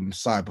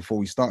 Si, before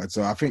we started.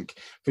 So I think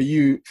for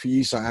you,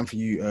 Si, and for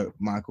you,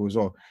 Michael, as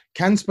well.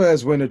 Can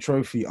Spurs win a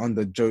trophy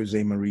under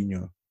Jose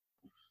Mourinho?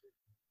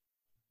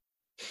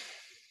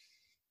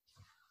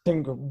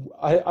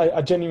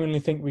 I genuinely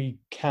think we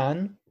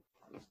can.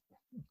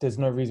 There's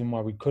no reason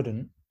why we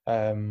couldn't.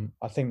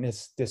 I think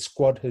this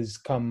squad has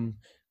come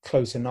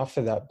close enough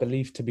for that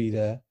belief to be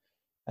there,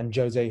 and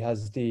Jose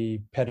has the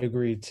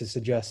pedigree to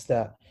suggest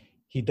that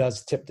he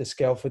does tip the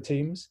scale for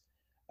teams.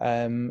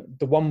 The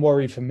one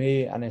worry for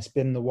me, and it's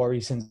been the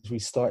worry since we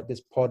started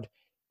this pod,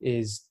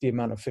 is the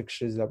amount of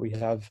fixtures that we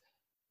have.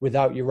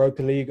 Without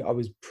Europa League, I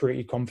was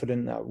pretty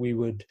confident that we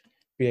would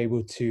be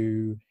able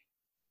to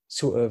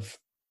sort of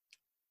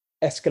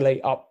escalate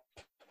up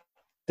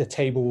the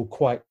table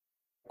quite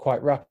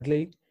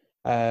rapidly,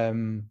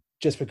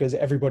 just because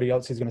everybody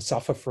else is going to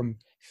suffer from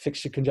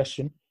fixture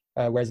congestion.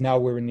 Whereas now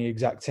we're in the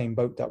exact same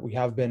boat that we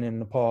have been in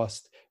the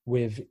past,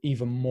 with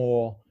even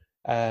more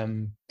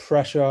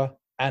pressure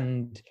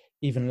and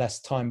even less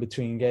time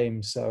between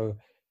games. So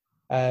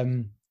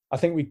I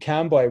think we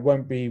can, but it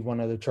won't be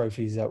one of the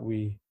trophies that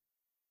we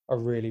are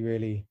really,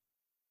 really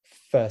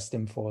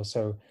thirsting for.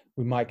 So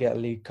we might get a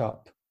League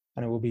Cup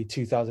and it will be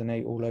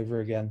 2008 all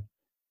over again.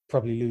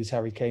 Probably lose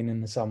Harry Kane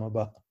in the summer,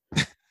 but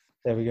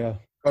there we go.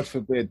 God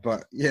forbid,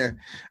 but yeah.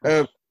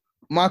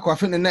 Michael, I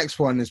think the next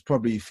one is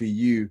probably for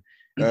you.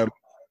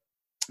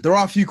 There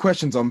are a few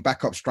questions on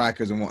backup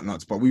strikers and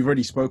whatnot, but we've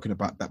already spoken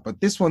about that.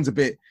 But this one's a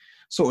bit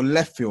sort of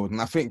left field.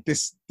 And I think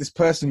this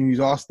person who's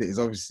asked it is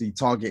obviously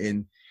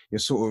targeting your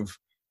sort of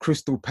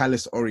Crystal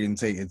Palace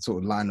orientated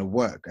sort of line of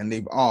work. And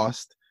they've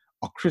asked,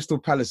 are Crystal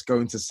Palace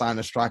going to sign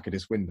a striker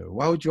this window?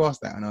 Why would you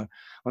ask that on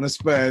a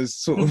Spurs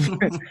sort of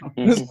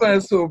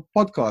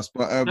podcast?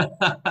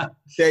 But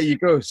there you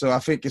go. So I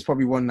think it's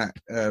probably one that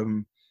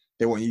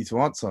they want you to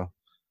answer.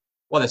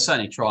 Well, they're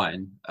certainly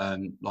trying.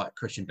 Like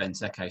Christian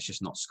Benteke is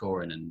just not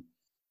scoring, and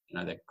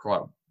they're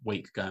quite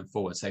weak going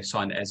forward. So they've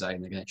signed Eze,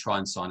 and they're going to try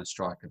and sign a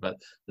striker.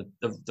 But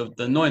the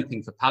annoying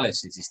thing for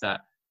Palace is that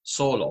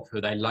Sorloth,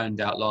 who they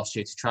loaned out last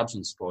year to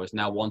Trabzonspor, is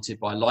now wanted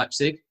by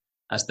Leipzig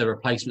as the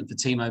replacement for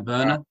Timo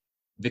Werner,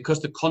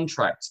 because the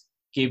contract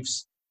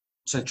gives.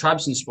 So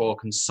Trabzonspor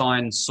can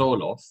sign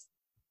Sorloth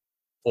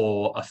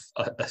for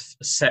a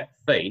set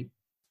fee.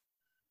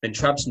 Then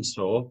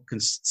Trabzonspor can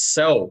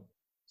sell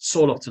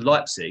Sorloth to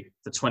Leipzig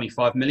for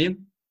 25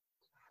 million,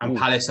 and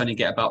Palace only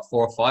get about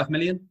 4 or 5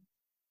 million.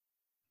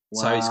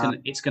 Wow. So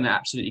it's gonna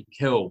absolutely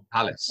kill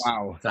Palace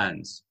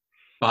fans.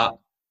 But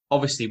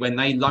obviously, when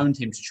they loaned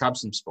him to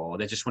Trabzonspor,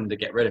 they just wanted to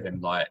get rid of him.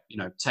 Like,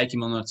 take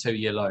him on a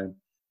 2-year loan,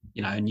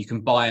 and you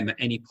can buy him at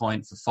any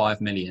point for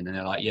 5 million. And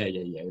they're like, yeah,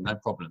 no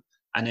problem.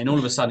 And then all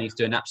of a sudden, he's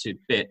doing absolute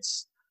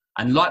bits.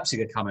 And Leipzig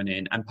are coming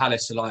in, and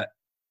Palace are like,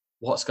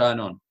 what's going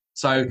on?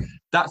 So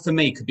that, for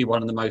me, could be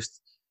one of the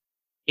most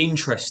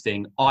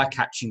interesting,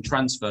 eye-catching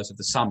transfers of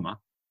the summer.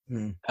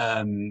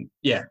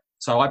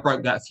 So I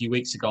broke that a few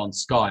weeks ago on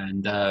Sky,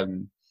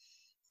 and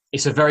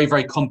it's a very,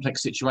 very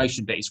complex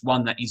situation, but it's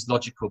one that is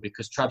logical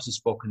because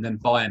Trabzonspor can then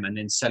buy him and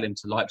then sell him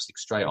to Leipzig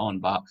straight on.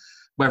 But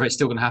whether it's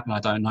still going to happen, I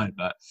don't know.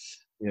 But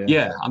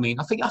I mean,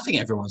 I think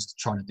everyone's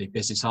trying to do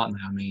business, aren't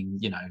they? I mean,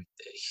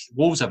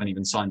 Wolves haven't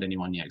even signed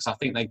anyone yet, because I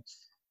think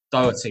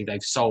Doherty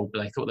they've sold,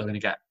 but they thought they were going to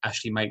get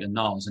Ashley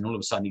Maitland-Niles, and all of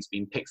a sudden he's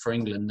been picked for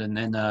England, and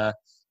then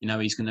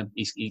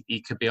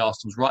he could be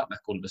Arsenal's right back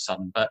all of a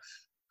sudden. But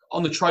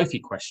on the trophy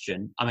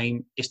question, I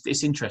mean,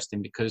 it's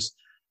interesting because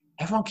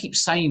everyone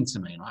keeps saying to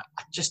me, like,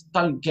 I just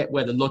don't get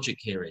where the logic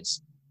here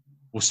is.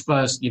 Well,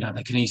 Spurs, they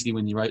can easily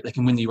win they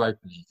can win the Europa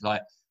League.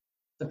 Like,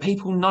 the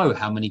people know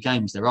how many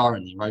games there are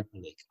in the Europa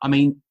League. I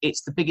mean,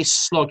 it's the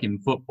biggest slog in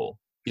football.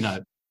 I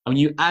mean,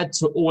 you add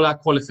to all our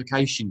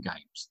qualification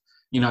games.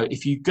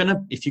 If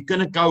you're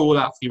gonna go all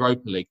out for the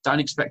Europa League, don't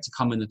expect to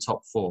come in the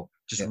top 4.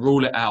 Just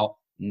rule it out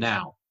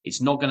now. It's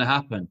not going to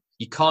happen.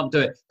 You can't do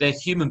it. They're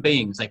human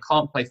beings. They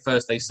can't play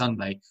Thursday,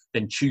 Sunday,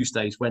 then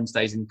Tuesdays,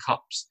 Wednesdays in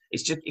cups.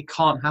 It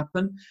can't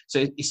happen.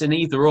 So it's an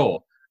either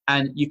or.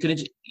 And you can,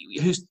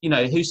 who's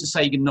to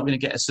say you're not going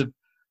to get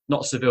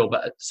not Seville,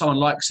 but someone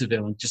like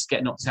Seville and just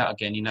get knocked out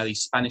again?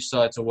 These Spanish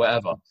sides or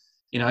whatever.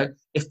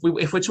 If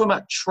we're talking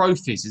about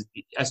trophies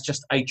as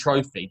just a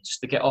trophy, just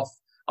to get off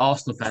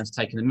Arsenal fans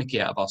taking the mickey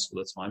out of us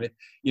all the time,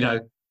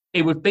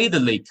 it would be the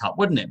League Cup,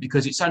 wouldn't it?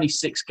 Because it's only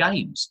 6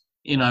 games,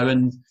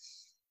 and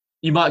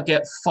you might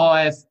get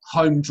 5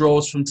 home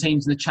draws from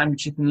teams in the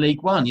Championship and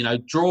League One.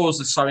 Draws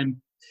are so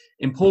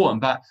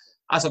important. But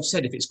as I've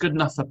said, if it's good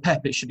enough for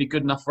Pep, it should be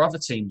good enough for other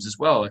teams as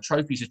well. A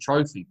trophy's a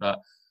trophy. But,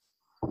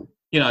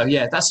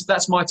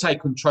 that's my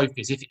take on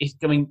trophies.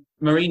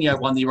 Mourinho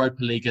won the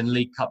Europa League and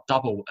League Cup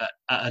double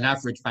at an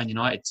average Man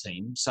United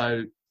team.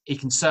 So he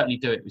can certainly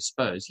do it with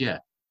Spurs, yeah.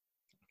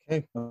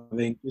 Okay. I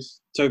think,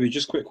 Toby,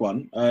 just a quick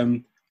one.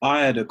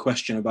 I had a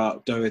question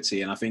about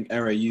Doherty, and I think,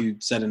 Era, you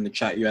said in the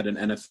chat you had an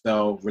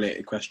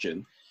NFL-related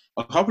question.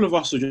 A couple of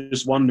us were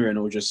just wondering,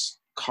 or just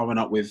coming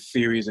up with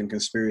theories and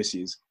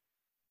conspiracies.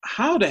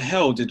 How the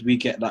hell did we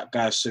get that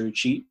guy so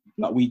cheap?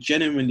 Like, we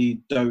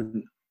genuinely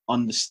don't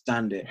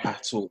understand it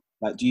at all.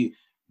 Like, do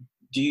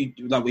you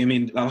like? I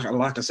mean,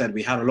 like I said,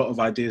 we had a lot of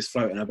ideas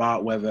floating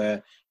about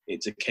whether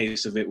it's a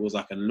case of it was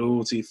like a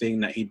loyalty thing,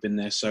 that he'd been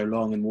there so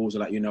long and Wolves are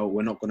like,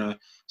 we're not going to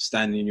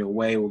stand in your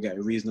way, we'll get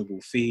a reasonable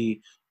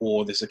fee.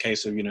 Or there's a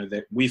case of,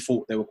 that we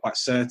thought they were quite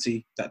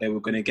certain that they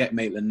were going to get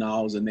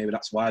Maitland-Niles and maybe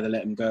that's why they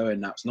let him go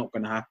and that's not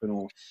going to happen.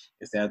 Or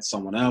if they had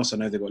someone else, I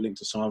know they got linked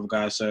to some other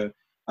guy. So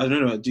I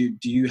don't know, do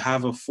you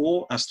have a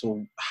thought as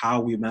to how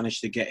we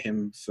managed to get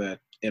him for,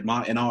 in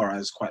our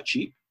eyes, quite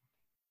cheap?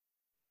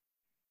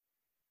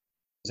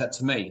 Is that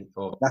to me?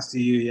 Or? That's to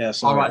you, yeah.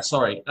 Sorry. All right,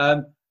 sorry.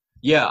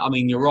 Yeah, I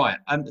mean, you're right.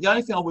 The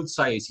only thing I would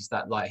say is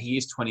that, like, he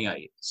is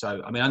 28.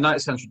 So, I mean, I know it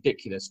sounds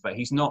ridiculous, but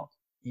he's not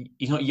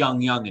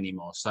young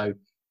anymore. So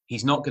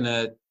he's not going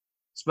to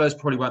 – Spurs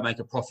probably won't make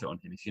a profit on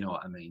him, if you know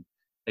what I mean.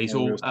 He's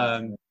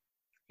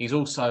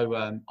also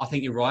I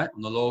think you're right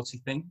on the loyalty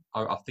thing.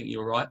 I think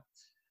you're right.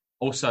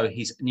 Also,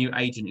 his new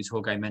agent is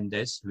Jorge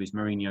Mendes, who is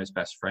Mourinho's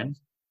best friend,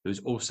 who's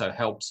also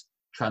helped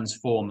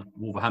transform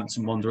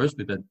Wolverhampton Wanderers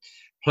with a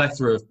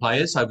plethora of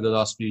players over the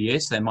last few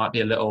years. So there might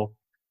be a little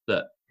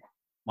that –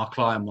 my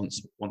client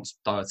wants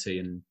Doherty,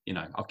 and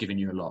I've given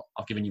you a lot.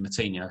 I've given you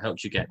Matinho,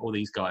 helped you get all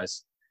these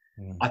guys.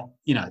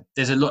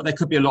 There's a lot. There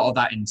could be a lot of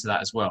that into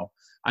that as well.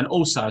 And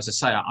also, as I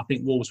say, I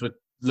think Wolves were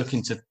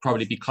looking to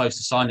probably be close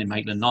to signing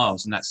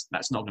Maitland-Niles, and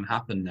that's not going to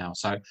happen now.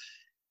 So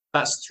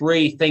that's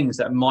 3 things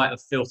that might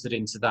have filtered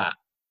into that.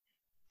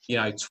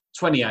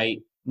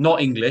 28,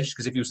 not English,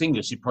 because if he was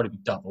English, he'd probably be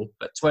double.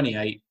 But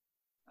 28.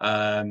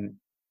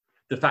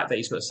 The fact that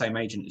he's got the same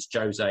agent as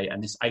Jose,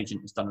 and this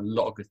agent has done a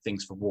lot of good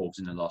things for Wolves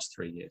in the last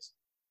 3 years.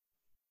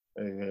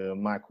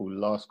 Michael,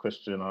 last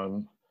question.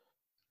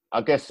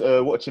 I guess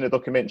watching the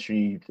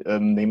documentary,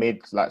 they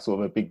made like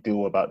sort of a big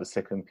deal about the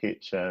second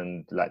pitch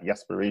and like the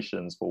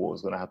aspirations for what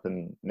was going to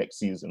happen next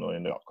season or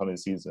in the upcoming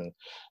season.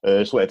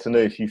 Just wanted to know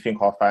if you think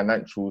our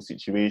financial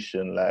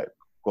situation like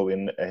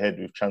going ahead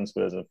with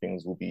transfers and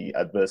things will be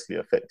adversely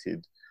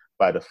affected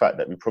by the fact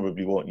that we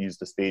probably won't use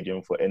the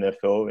stadium for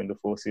NFL in the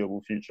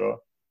foreseeable future?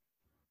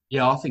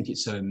 Yeah, I think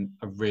it's a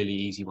really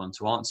easy one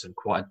to answer, and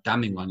quite a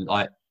damning one.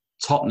 Like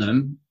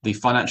Tottenham, the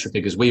financial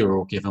figures we were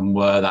all given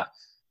were that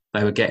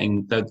they were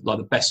getting like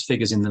the best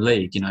figures in the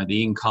league. You know,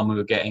 the income we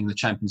were getting, the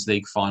Champions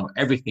League final,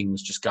 everything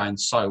was just going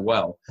so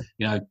well.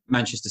 You know,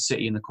 Manchester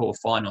City in the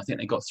quarter-final, I think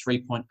they got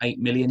 3.8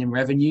 million in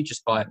revenue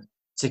just by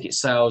ticket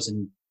sales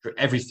and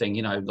everything.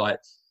 You know, like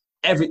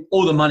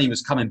all the money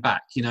was coming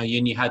back. You know,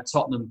 and you had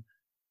Tottenham,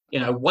 you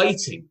know,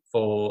 waiting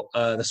for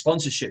the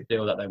sponsorship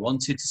deal that they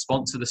wanted to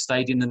sponsor the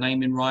stadium, the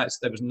naming rights.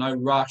 There was no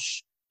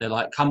rush. They're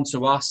like, come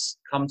to us.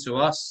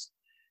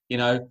 You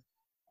know,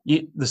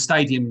 the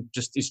stadium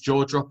just is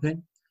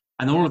jaw-dropping.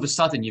 And all of a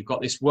sudden, you've got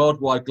this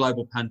worldwide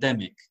global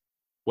pandemic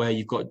where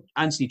you've got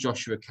Anthony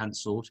Joshua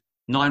cancelled,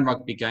 9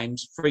 rugby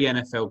games, 3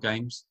 NFL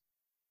games,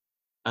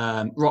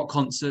 rock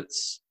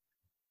concerts.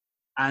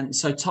 And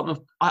so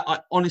Tottenham, I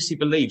honestly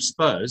believe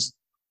Spurs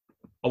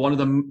are one of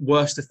the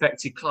worst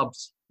affected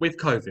clubs with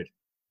COVID.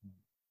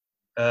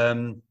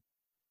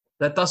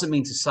 That doesn't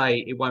mean to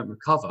say it won't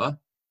recover,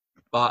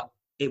 but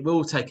it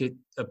will take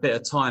a bit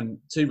of time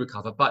to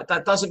recover. But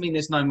that doesn't mean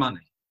there's no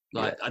money.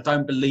 Like, I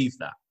don't believe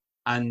that.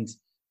 And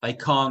they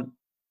can't,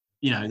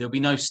 you know, there'll be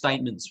no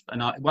statements,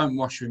 and it won't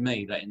wash with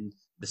me that in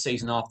the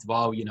season after,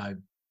 well, you know,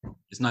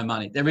 there's no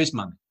money. There is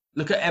money.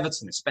 Look at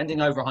Everton. It's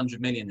spending over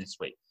 100 million this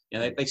week. You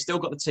know, they still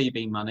got the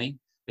TV money.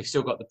 They've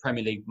still got the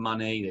Premier League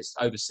money. There's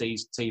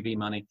overseas TV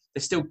money.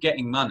 They're still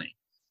getting money.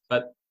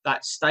 But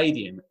that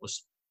stadium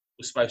was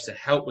supposed to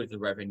help with the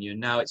revenue. And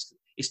now it's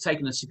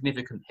taken a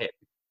significant hit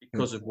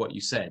because of what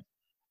you said.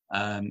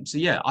 So,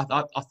 yeah,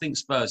 I think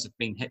Spurs have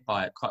been hit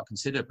by it quite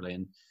considerably.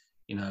 And,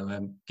 you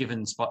know,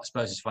 given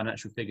Spurs'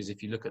 financial figures,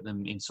 if you look at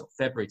them in sort of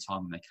February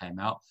time when they came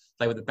out,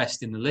 they were the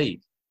best in the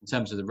league in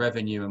terms of the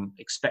revenue and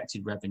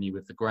expected revenue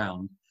with the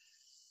ground.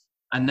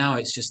 And now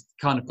it's just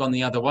kind of gone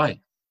the other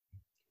way.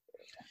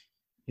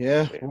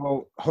 Yeah,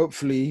 well,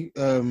 hopefully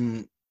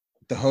the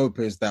hope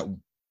is that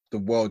the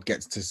world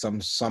gets to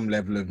some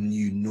level of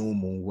new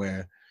normal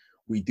where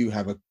we do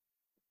have a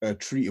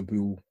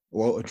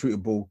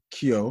treatable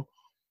cure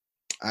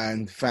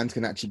and fans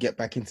can actually get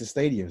back into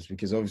stadiums,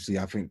 because obviously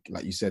I think,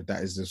 like you said,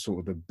 that is the sort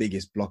of the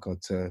biggest blocker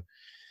to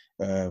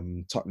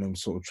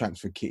Tottenham's sort of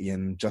transfer kitty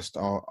and just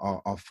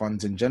our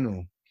funds in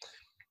general.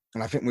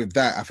 And I think with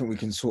that, I think we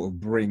can sort of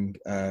bring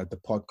the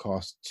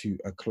podcast to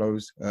a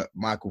close.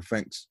 Michael,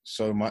 thanks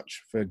so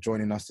much for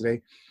joining us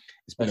today.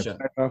 It's been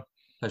a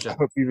pleasure. I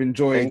hope you've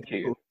enjoyed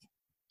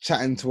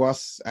chatting to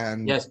us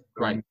and yes,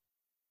 great.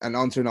 And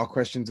answering our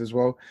questions as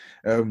well.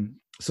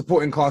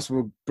 Supporting cast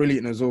were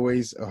brilliant as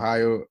always.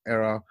 Ohio,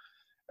 Era,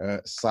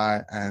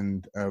 Sai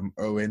and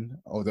Owen.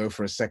 Although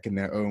for a second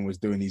there, Owen was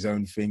doing his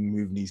own thing,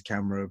 moving his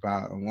camera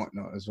about and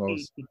whatnot as well.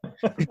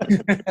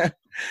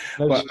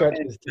 No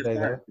stretches today,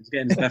 though. It's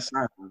getting his best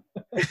out.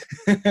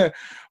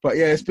 But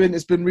yeah, it's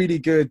been really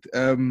good.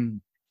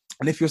 And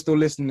if you're still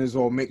listening as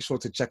well, make sure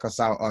to check us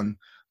out on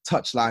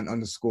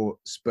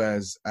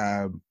touchline_Spurs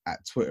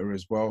at Twitter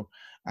as well,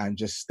 and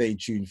just stay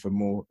tuned for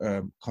more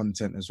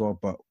content as well.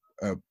 But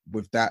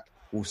with that,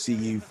 we'll see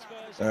you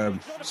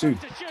soon.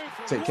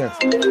 Take care.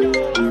 That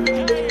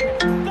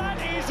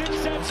is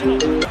exceptional.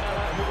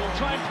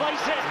 Try and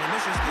place it.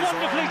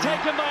 Wonderfully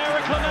taken by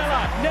Eric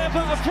Lamela. Never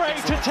afraid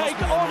to take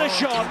on a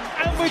shot,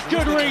 and with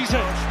good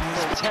reason.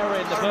 Terror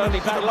in the Burnley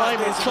back line.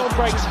 Son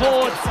breaks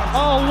forward.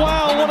 Oh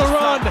wow, what a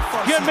run!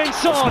 Heung-min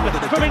Son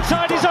from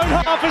inside his own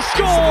half has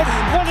scored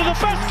one of the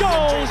best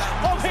goals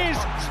of his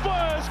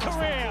Spurs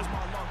career.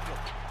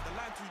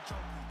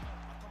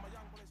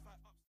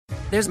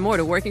 There's more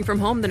to working from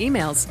home than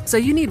emails, so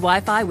you need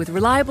Wi-Fi with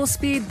reliable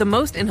speed, the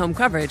most in-home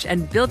coverage,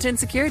 and built-in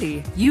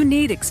security. You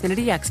need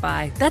Xfinity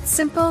XFi. That's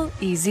simple,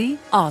 easy,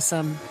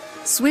 awesome.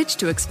 Switch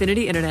to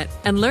Xfinity Internet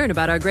and learn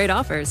about our great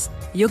offers.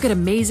 You'll get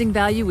amazing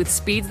value with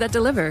speeds that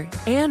deliver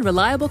and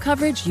reliable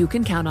coverage you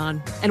can count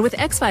on. And with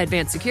XFi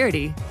Advanced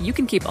Security, you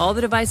can keep all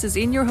the devices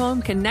in your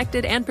home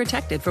connected and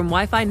protected from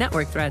Wi-Fi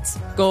network threats.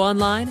 Go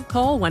online,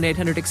 call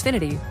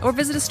 1-800-XFINITY, or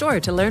visit a store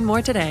to learn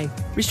more today.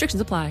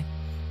 Restrictions apply.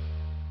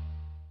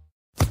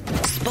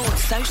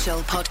 Sports Social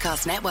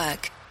Podcast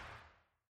Network.